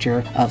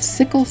researcher of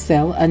sickle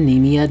cell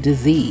anemia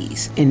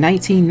disease. In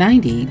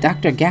 1990,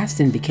 Dr.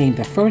 Gaston became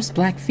the first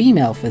black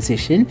female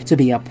physician to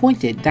be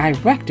appointed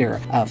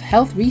Director of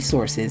Health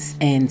Resources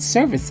and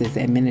Services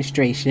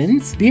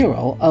Administration's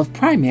Bureau of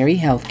Primary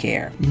Health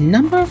Care.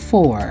 Number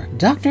 4,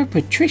 Dr.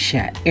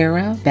 Patricia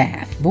Era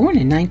Bath, born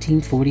in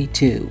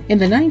 1942. In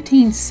the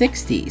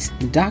 1960s,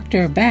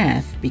 Dr.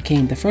 Bath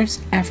became the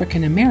first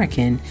African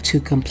American to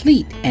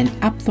complete an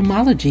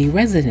ophthalmology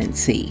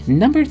residency.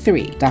 Number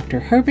 3, Dr.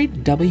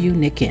 Herbert W.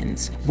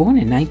 Nickens, born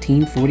in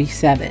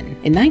 1947.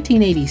 In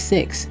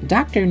 1986,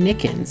 Dr.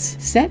 Nickens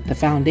set the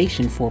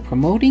foundation for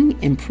promoting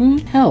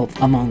improved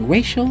health among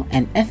racial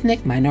and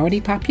ethnic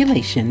minority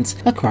populations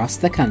across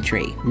the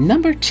country.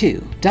 Number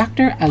 2,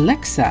 Dr.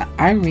 Alexa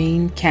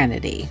Irene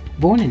Kennedy,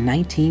 born in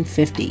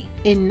 1950.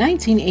 In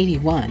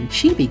 1981,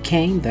 she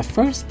became the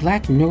first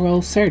black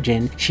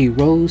neurosurgeon. She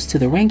rose to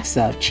the ranks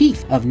of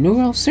Chief of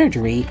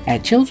Neurosurgery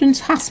at Children's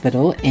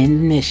Hospital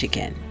in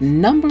Michigan.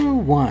 Number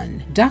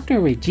 1,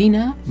 Dr.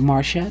 Regina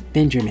Marcia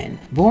Benjamin,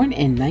 born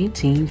in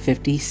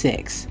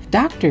 1956.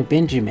 Dr.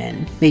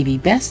 Benjamin may be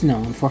best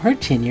known for her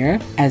tenure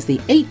as the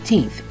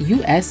 18th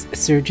U.S.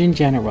 Surgeon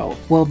General.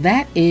 Well,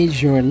 that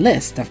is your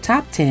list of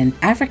top 10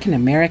 African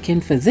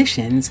American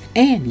physicians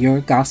and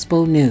your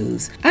gospel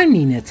news. I'm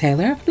Nina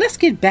Taylor. Let's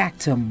get back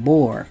to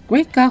more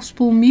great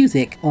gospel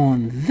music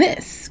on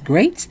this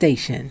great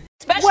station.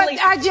 What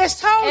I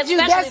just told you,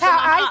 that's how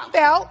I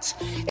felt.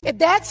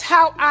 That's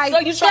how I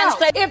felt.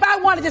 If I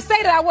wanted to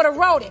say that, I would have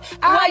wrote it.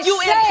 Implied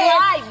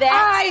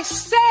that. I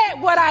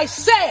said what I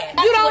said.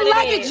 You don't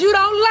like it, you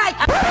don't like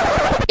it.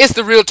 It's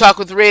the Real Talk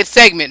with Red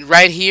segment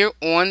right here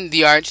on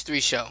the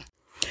RH3 Show.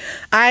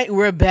 All right,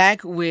 we're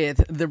back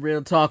with the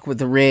Real Talk with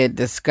the Red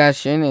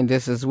discussion, and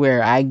this is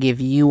where I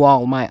give you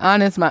all my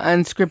honest, my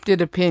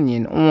unscripted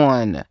opinion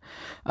on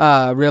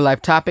real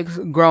life topics,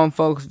 grown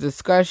folks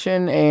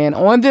discussion. And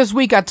on this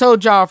week, I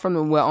told y'all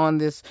on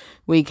this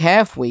week,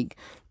 half week,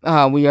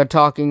 we are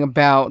talking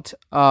about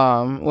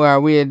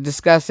where we're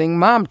discussing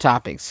mom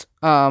topics,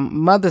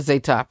 Mother's Day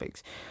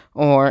topics,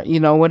 or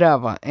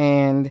whatever.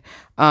 And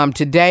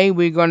today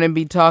we're going to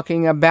be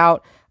talking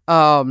about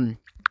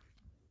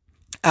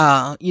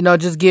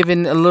just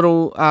giving a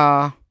little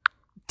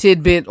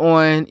tidbit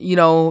on,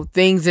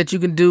 things that you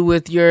can do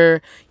with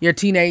your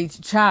teenage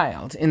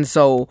child. And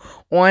so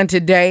on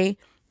today,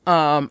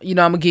 I'm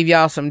going to give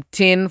y'all some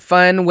 10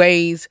 fun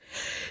ways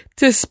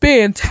to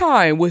spend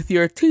time with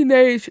your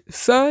teenage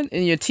son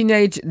and your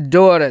teenage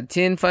daughter.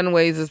 10 fun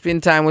ways to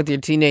spend time with your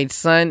teenage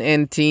son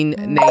and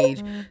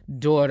teenage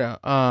daughter.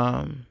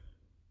 10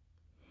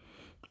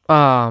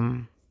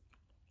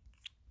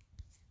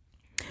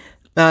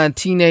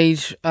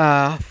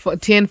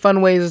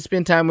 fun ways to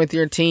spend time with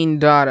your teen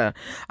daughter.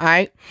 All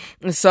right.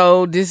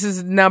 So this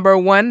is number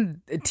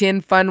 1,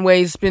 10 fun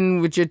ways to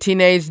spend with your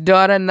teenage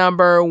daughter.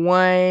 Number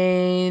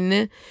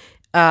 1,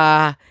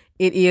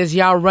 it is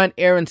y'all run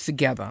errands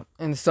together.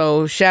 And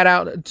so shout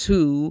out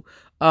to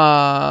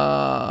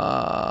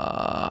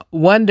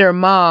Wonder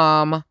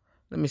Mom.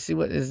 Let me see,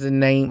 what is the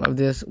name of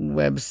this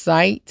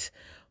website?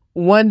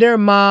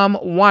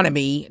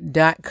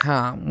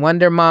 WonderMomWannabe.com.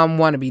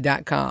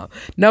 WonderMomWannabe.com.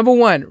 Number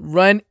 1,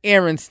 run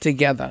errands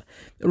together.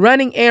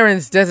 Running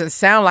errands doesn't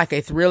sound like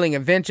a thrilling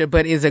adventure,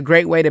 but is a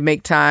great way to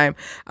make time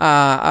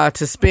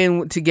to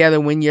spend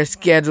together when your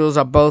schedules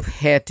are both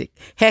hectic.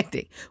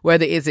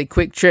 Whether it's a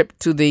quick trip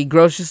to the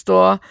grocery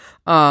store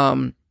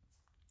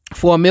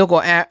for a milk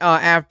or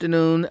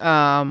afternoon,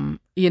 running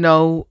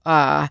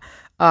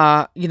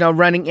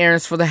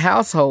errands for the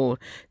household.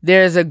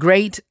 There's a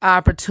great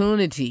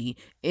opportunity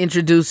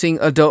introducing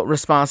adult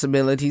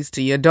responsibilities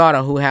to your daughter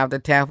who have to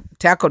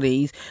tackle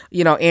these,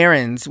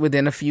 errands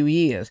within a few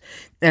years.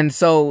 And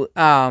so,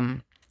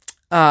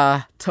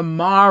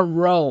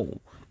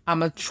 tomorrow I'm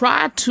going to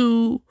try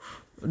to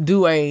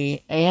do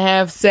a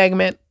half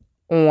segment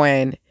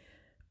on,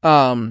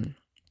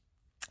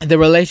 the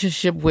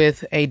relationship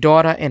with a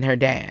daughter and her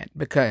dad,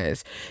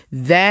 because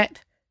that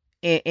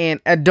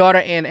and a daughter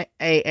and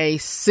a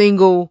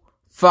single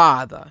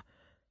father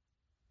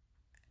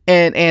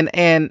and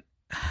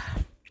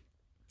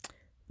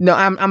no,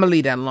 I'm gonna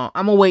leave that alone.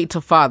 I'm gonna wait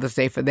till Father's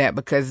Day for that,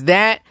 because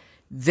that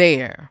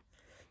there,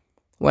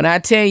 when I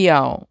tell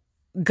y'all,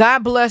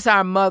 God bless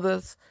our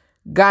mothers,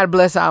 God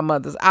bless our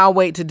mothers. I'll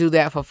wait to do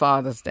that for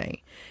Father's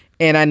Day,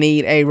 and I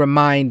need a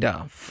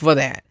reminder for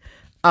that.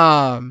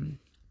 And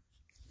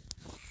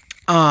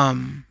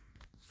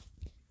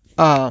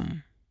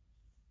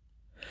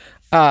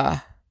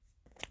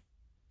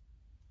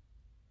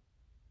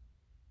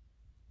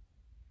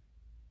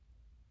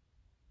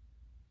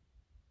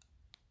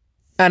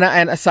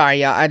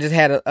sorry, y'all, I just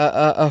had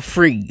a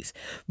freeze.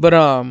 But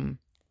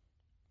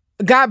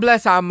God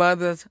bless our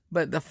mothers,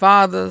 but the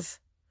fathers,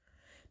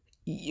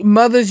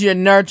 mothers, you're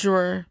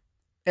nurturer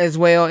as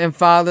well, and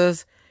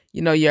fathers,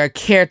 you're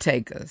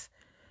caretakers.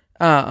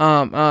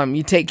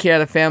 You take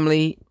care of the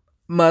family.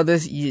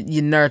 Mothers,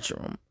 you nurture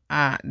them.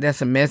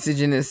 That's a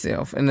message in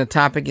itself and a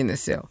topic in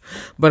itself.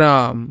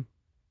 But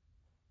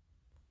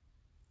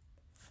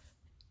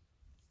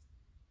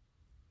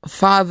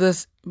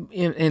fathers,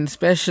 and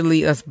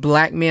especially us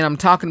black men, I'm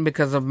talking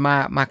because of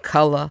my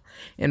color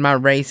and my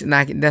race, and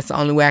that's the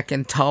only way I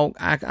can talk.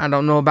 I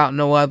don't know about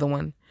no other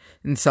one,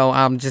 and so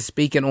I'm just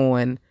speaking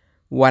on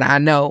what I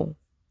know.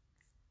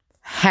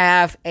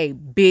 Have a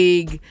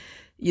big,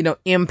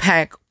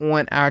 impact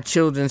on our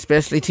children,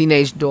 especially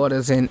teenage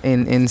daughters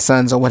and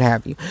sons or what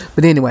have you.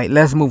 But anyway,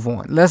 let's move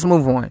on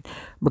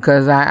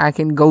because I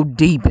can go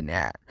deep in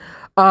that.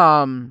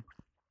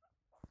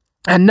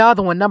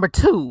 Another one, number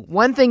 2.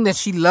 One thing that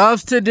she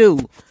loves to do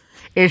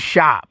is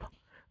shop.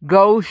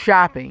 Go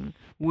shopping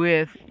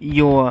with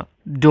your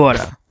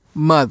daughter.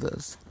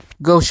 Mothers,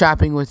 go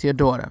shopping with your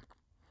daughter.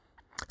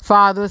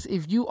 Fathers,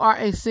 if you are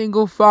a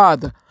single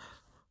father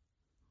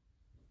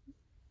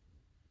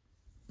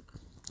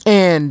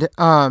and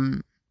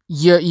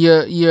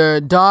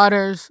your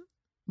daughter's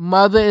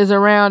mother is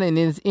around and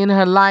is in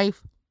her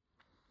life,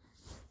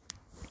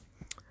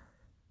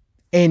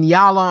 and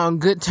y'all are on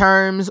good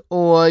terms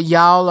or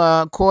y'all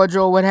are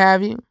cordial, what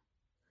have you,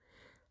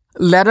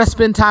 let her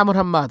spend time with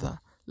her mother.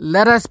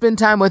 Let her spend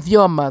time with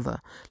your mother.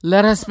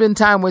 Let her spend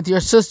time with your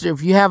sister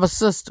if you have a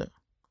sister.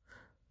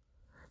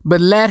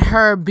 But let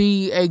her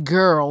be a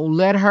girl.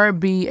 Let her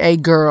be a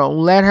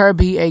girl. Let her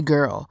be a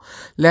girl.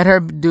 Let her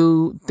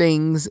do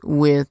things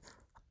with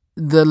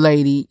the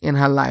lady in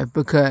her life,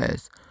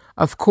 because,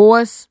 of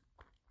course,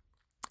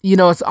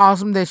 it's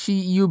awesome that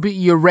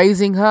you're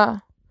raising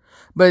her.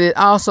 But it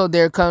also,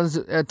 there comes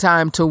a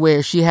time to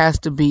where she has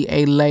to be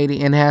a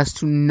lady and has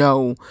to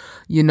know,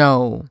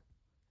 the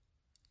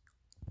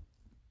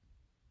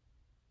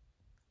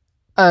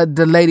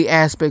lady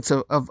aspects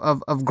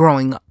of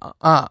growing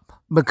up.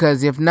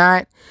 Because if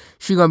not,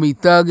 she's going to be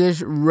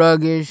thuggish,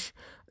 ruggish,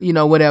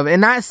 whatever.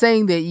 And not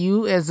saying that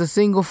you as a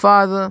single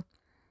father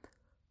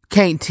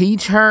can't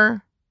teach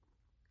her.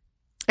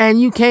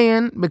 And you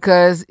can,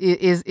 because it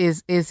is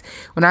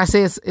when I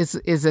say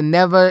it's a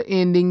never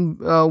ending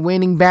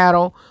winning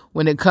battle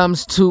when it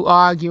comes to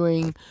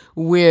arguing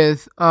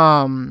with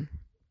a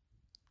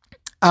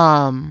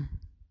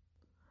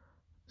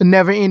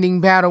never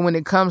ending battle when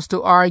it comes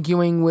to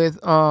arguing with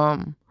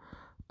other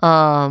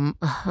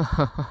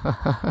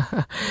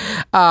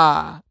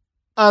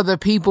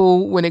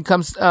people when it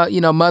comes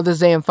Mother's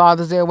Day and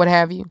Father's Day or what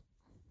have you.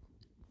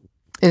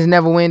 It's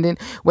never ending.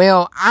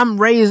 Well, I'm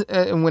raised,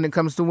 when it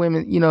comes to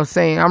women,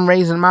 saying I'm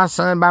raising my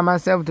son by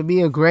myself to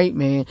be a great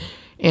man.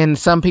 And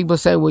some people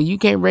say, well, you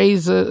can't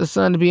raise a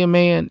son to be a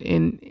man.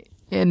 And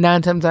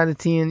 9 times out of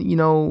 10,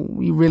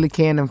 you really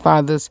can. And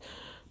fathers,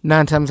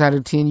 9 times out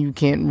of 10, you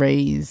can't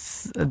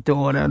raise a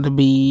daughter to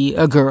be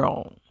a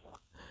girl.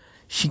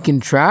 She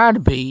can try to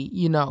be,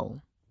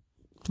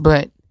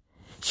 but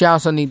she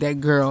also need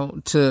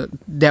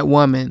that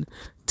woman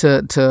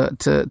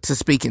to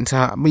speak into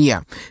her. But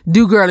yeah,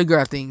 do girly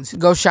girl things.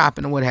 Go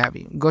shopping or what have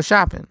you. Go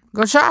shopping.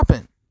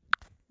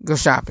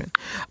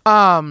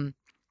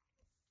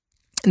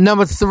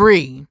 Number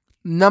three,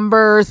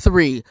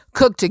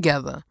 cook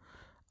together.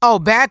 Oh,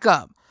 back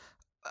up.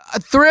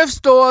 Thrift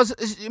stores,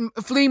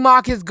 flea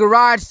markets,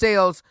 garage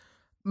sales,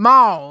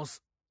 malls.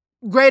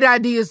 Great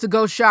ideas to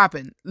go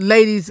shopping.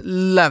 Ladies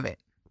love it.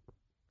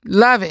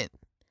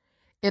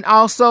 And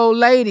also,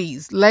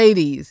 ladies,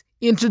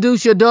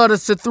 introduce your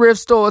daughters to thrift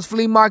stores,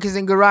 flea markets,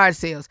 and garage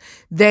sales.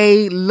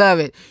 They love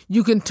it.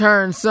 You can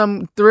turn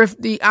some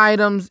thrifty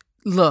items,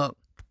 look,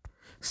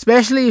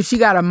 especially if she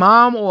got a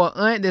mom or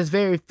aunt that's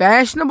very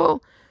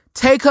fashionable,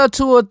 take her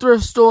to a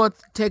thrift store,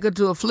 take her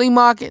to a flea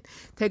market,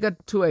 take her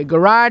to a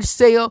garage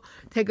sale,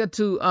 take her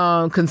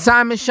to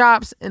consignment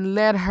shops, and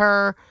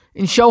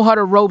show her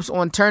the ropes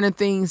on turning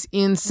things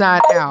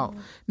inside out.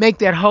 Make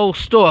that whole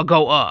store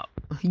go up.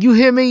 You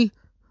hear me?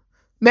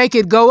 Make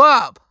it go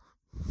up.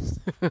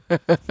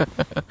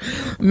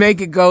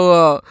 Make it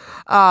go up.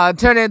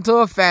 Turn it into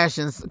a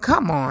fashion.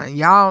 Come on,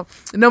 y'all.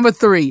 Number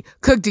 3,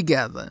 cook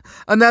together.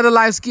 Another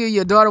life skill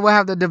your daughter will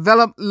have to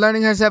develop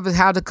learning herself is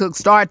how to cook.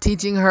 Start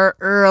teaching her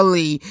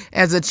early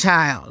as a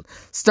child.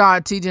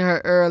 Start teaching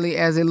her early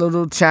as a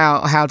little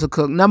child how to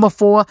cook. Number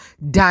 4,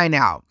 dine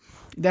out.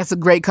 That's a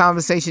great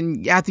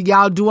conversation. After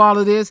y'all do all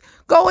of this,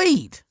 go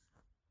eat.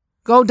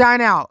 Go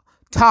dine out.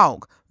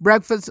 Talk.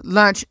 Breakfast,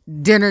 lunch,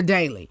 dinner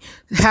daily.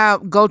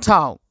 Go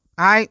talk.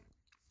 All right?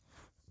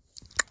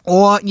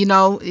 Or,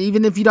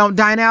 even if you don't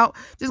dine out,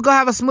 just go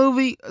have a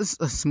smoothie.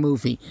 A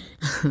smoothie.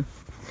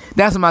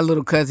 That's what my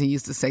little cousin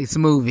used to say,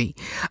 smoothie.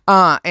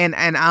 I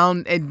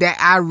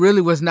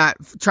really was not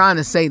trying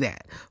to say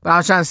that, but I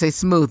was trying to say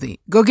smoothie.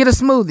 Go get a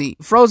smoothie,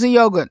 frozen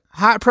yogurt,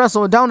 hot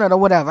pretzel, a donut, or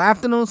whatever,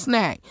 afternoon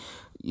snack.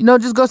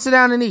 Just go sit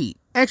down and eat.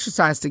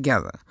 Exercise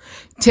together.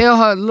 Tell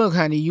her, look,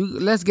 honey,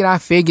 let's get our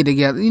figure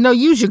together.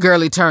 Use your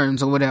girly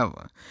terms or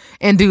whatever,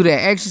 and do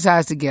that.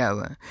 Exercise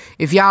together.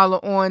 If y'all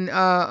are on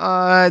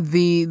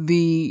the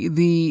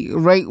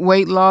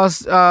weight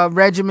loss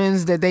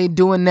regimens that they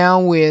doing now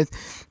with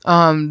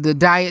the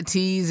diet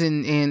teas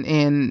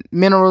and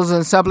minerals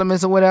and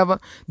supplements or whatever,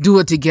 do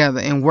it together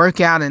and work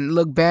out and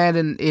look bad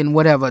in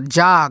whatever.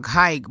 Jog,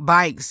 hike,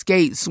 bike,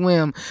 skate,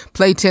 swim,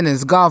 play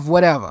tennis, golf,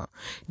 whatever.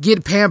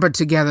 Get pampered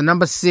together.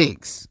 Number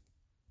 6.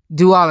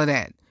 Do all of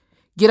that.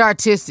 Get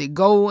artistic.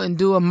 Go and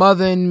do a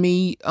mother and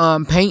me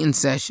painting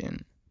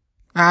session.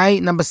 All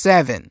right. Number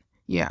 7.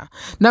 Yeah.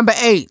 Number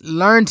 8.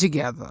 Learn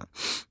together.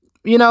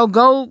 Go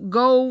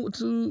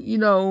to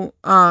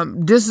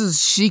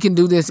she can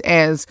do this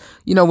as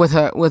with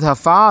her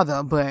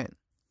father, but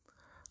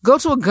go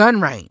to a gun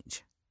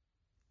range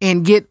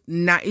and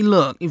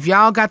look. If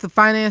y'all got the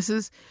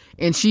finances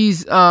and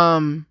she's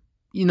of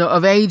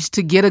age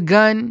to get a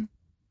gun,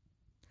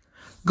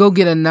 go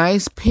get a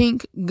nice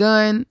pink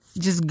gun.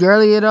 Just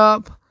girly it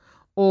up.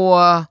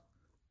 Or,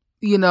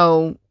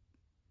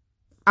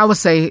 I would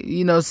say,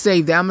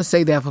 save that. I'm going to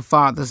say that for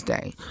Father's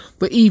Day.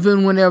 But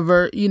even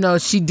whenever,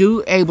 she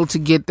able to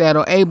get that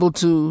or able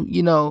to,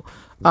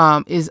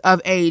 is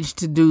of age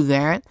to do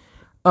that,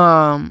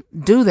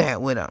 do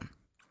that with them.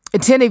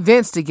 Attend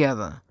events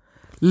together.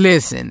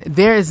 Listen,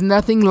 there is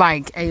nothing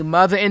like a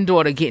mother and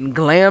daughter getting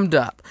glammed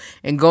up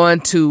and going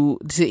to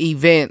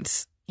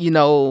events,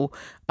 in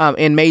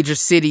major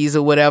cities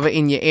or whatever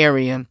in your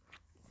area.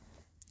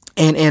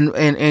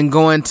 And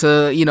going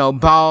to,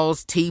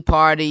 balls, tea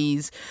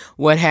parties,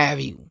 what have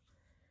you.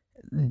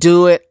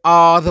 Do it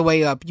all the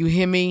way up. You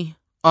hear me?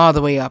 All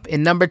the way up.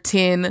 And number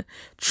 10,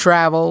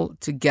 travel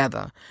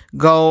together.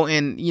 Go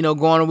and,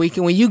 go on a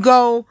weekend. When you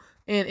go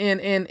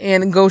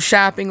and go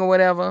shopping or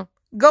whatever,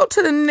 go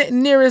to the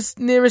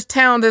nearest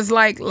town that's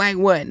like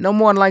what? No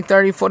more than like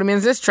 30, 40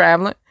 minutes. Just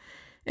traveling.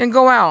 And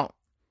go out.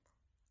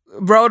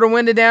 Roll the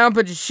window down,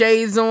 put your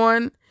shades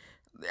on.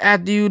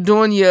 After you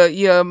doing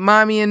your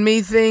mommy and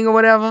me thing or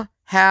whatever,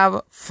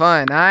 have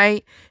fun, all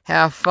right?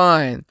 Have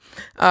fun.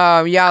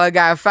 Y'all have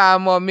got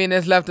 5 more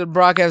minutes left of the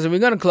broadcast, and we're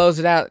going to close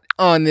it out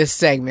on this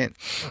segment.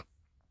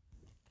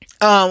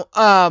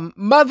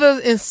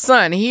 Mother and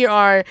son, here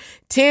are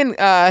 10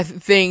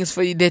 things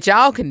for you that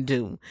y'all can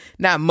do.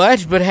 Not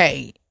much, but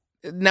hey,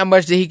 not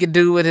much that he could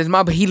do with his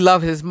mother, but he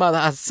loves his mother.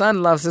 Our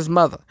son loves his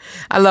mother.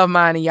 I love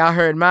mine, and y'all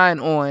heard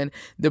mine on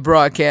the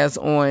broadcast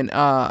on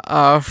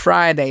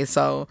Friday.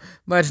 So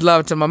much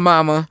love to my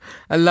mama.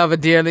 I love her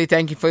dearly.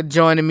 Thank you for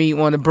joining me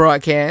on the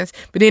broadcast.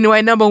 But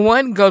anyway, number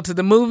 1, go to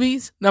the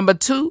movies. Number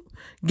 2,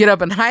 get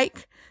up and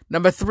hike.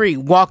 Number 3,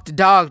 walk the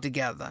dog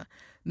together.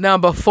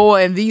 Number 4,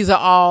 and these are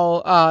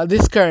all,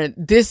 this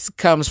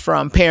comes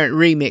from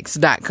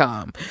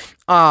parentremix.com.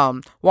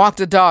 Walk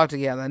the dog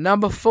together.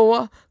 Number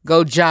 4,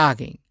 go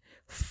jogging.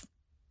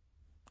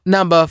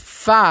 Number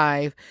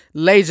 5,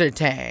 laser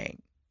tag.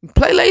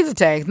 Play laser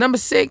tag. Number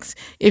 6,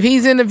 if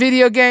he's in the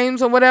video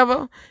games or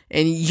whatever,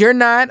 and you're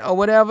not or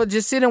whatever,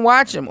 just sit and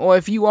watch him. Or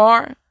if you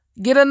are,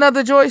 get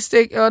another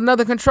joystick or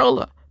another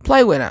controller.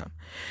 Play with him.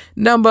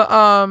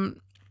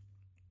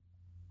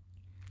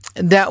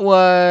 That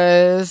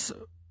was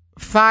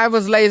 5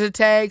 was laser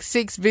tag,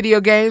 6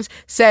 video games,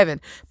 7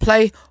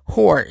 play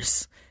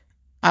horse.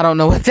 I don't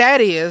know what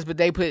that is, but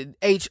they put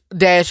H-O-R-S-E.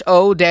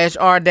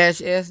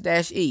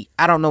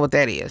 I don't know what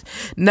that is.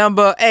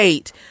 Number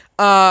 8,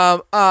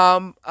 plan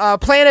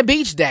a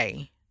beach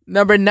day.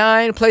 Number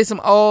 9, play some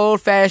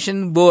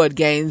old-fashioned board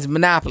games,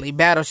 Monopoly,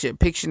 Battleship,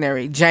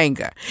 Pictionary,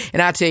 Jenga.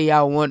 And I'll tell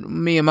y'all what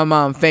me and my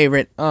mom's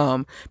favorite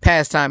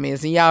pastime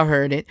is, and y'all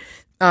heard it.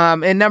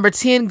 And number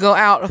 10, go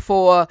out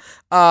for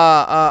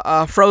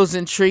a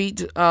frozen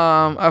treat,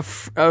 a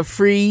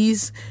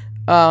freeze,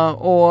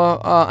 or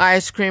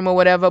ice cream or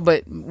whatever.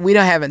 But we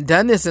haven't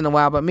done this in a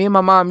while. But me and my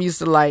mom used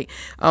to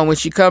when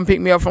she come pick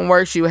me up from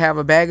work, she would have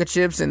a bag of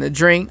chips and a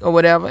drink or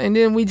whatever, and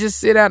then we just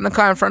sit out in the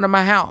car in front of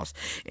my house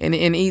and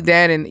eat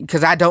that. And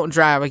because I don't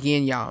drive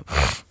again, y'all.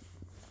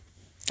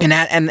 And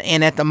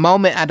at the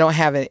moment I don't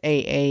have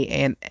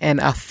an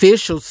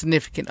official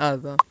significant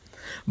other,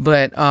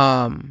 but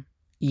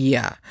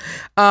Yeah.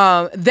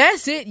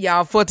 That's it,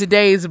 y'all, for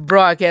today's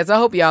broadcast. I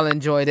hope y'all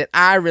enjoyed it.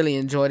 I really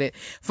enjoyed it.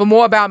 For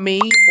more about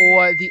me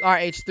or the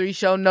RH3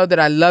 show, know that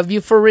I love you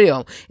for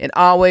real. And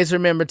always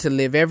remember to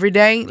live every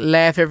day,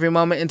 laugh every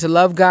moment, and to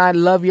love God,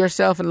 love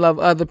yourself, and love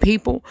other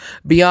people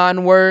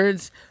beyond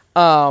words.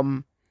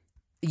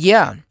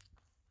 Yeah.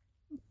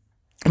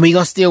 We're going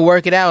to still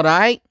work it out, all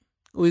right?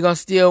 We're going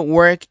to still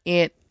work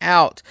it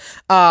out.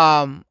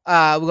 We're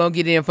going to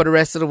get in for the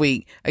rest of the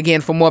week. Again,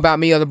 for more about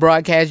me or the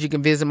broadcast, you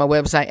can visit my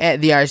website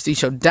at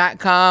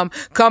therh3show.com.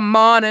 Come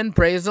on and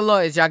praise the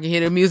Lord. As y'all can hear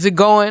the music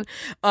going.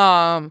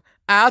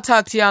 I'll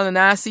talk to y'all and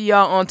I'll see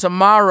y'all on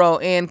tomorrow,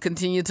 and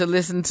continue to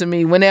listen to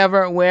me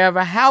whenever,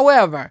 wherever,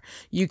 however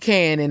you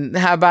can. And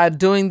how about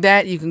doing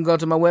that? You can go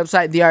to my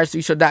website,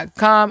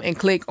 therh3show.com, and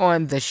click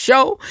on the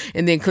show,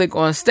 and then click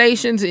on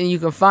stations, and you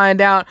can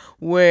find out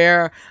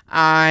where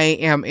I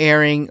am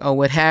airing or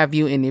what have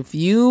you. And if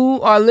you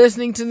are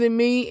listening to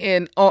me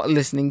if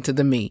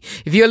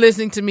you're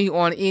listening to me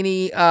on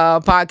any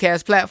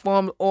podcast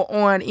platform or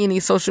on any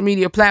social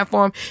media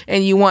platform,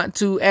 and you want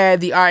to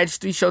add the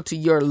RH3 show to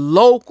your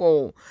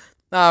local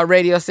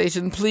radio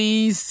station,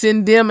 please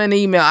send them an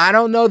email. I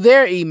don't know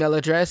their email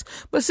address,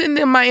 but send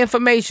them my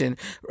information.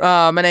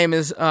 My name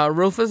is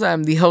Rufus.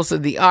 I'm the host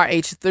of the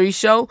RH3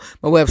 show.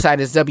 My website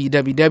is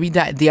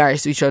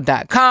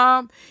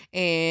www.therh3show.com,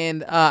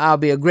 and I'll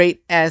be a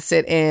great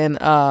asset and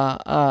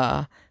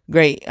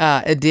great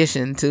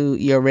addition to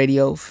your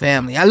radio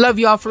family. I love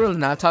y'all for real,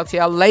 and I'll talk to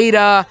y'all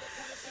later.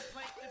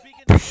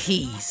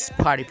 Peace,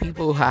 party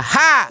people. Ha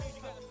ha.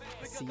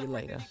 See you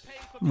later.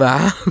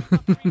 Bye.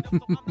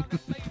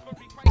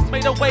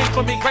 Made a way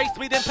for me, grace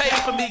me, then paid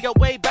for me. A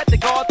way back to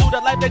God through the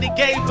life that He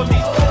gave for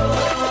me.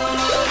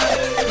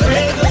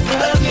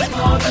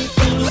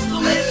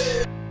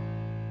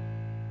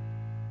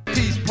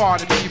 Peace,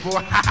 party people.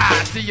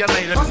 See you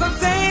later. 'Cause I'm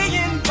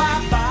saying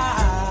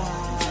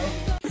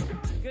bye-bye.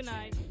 Good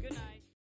night.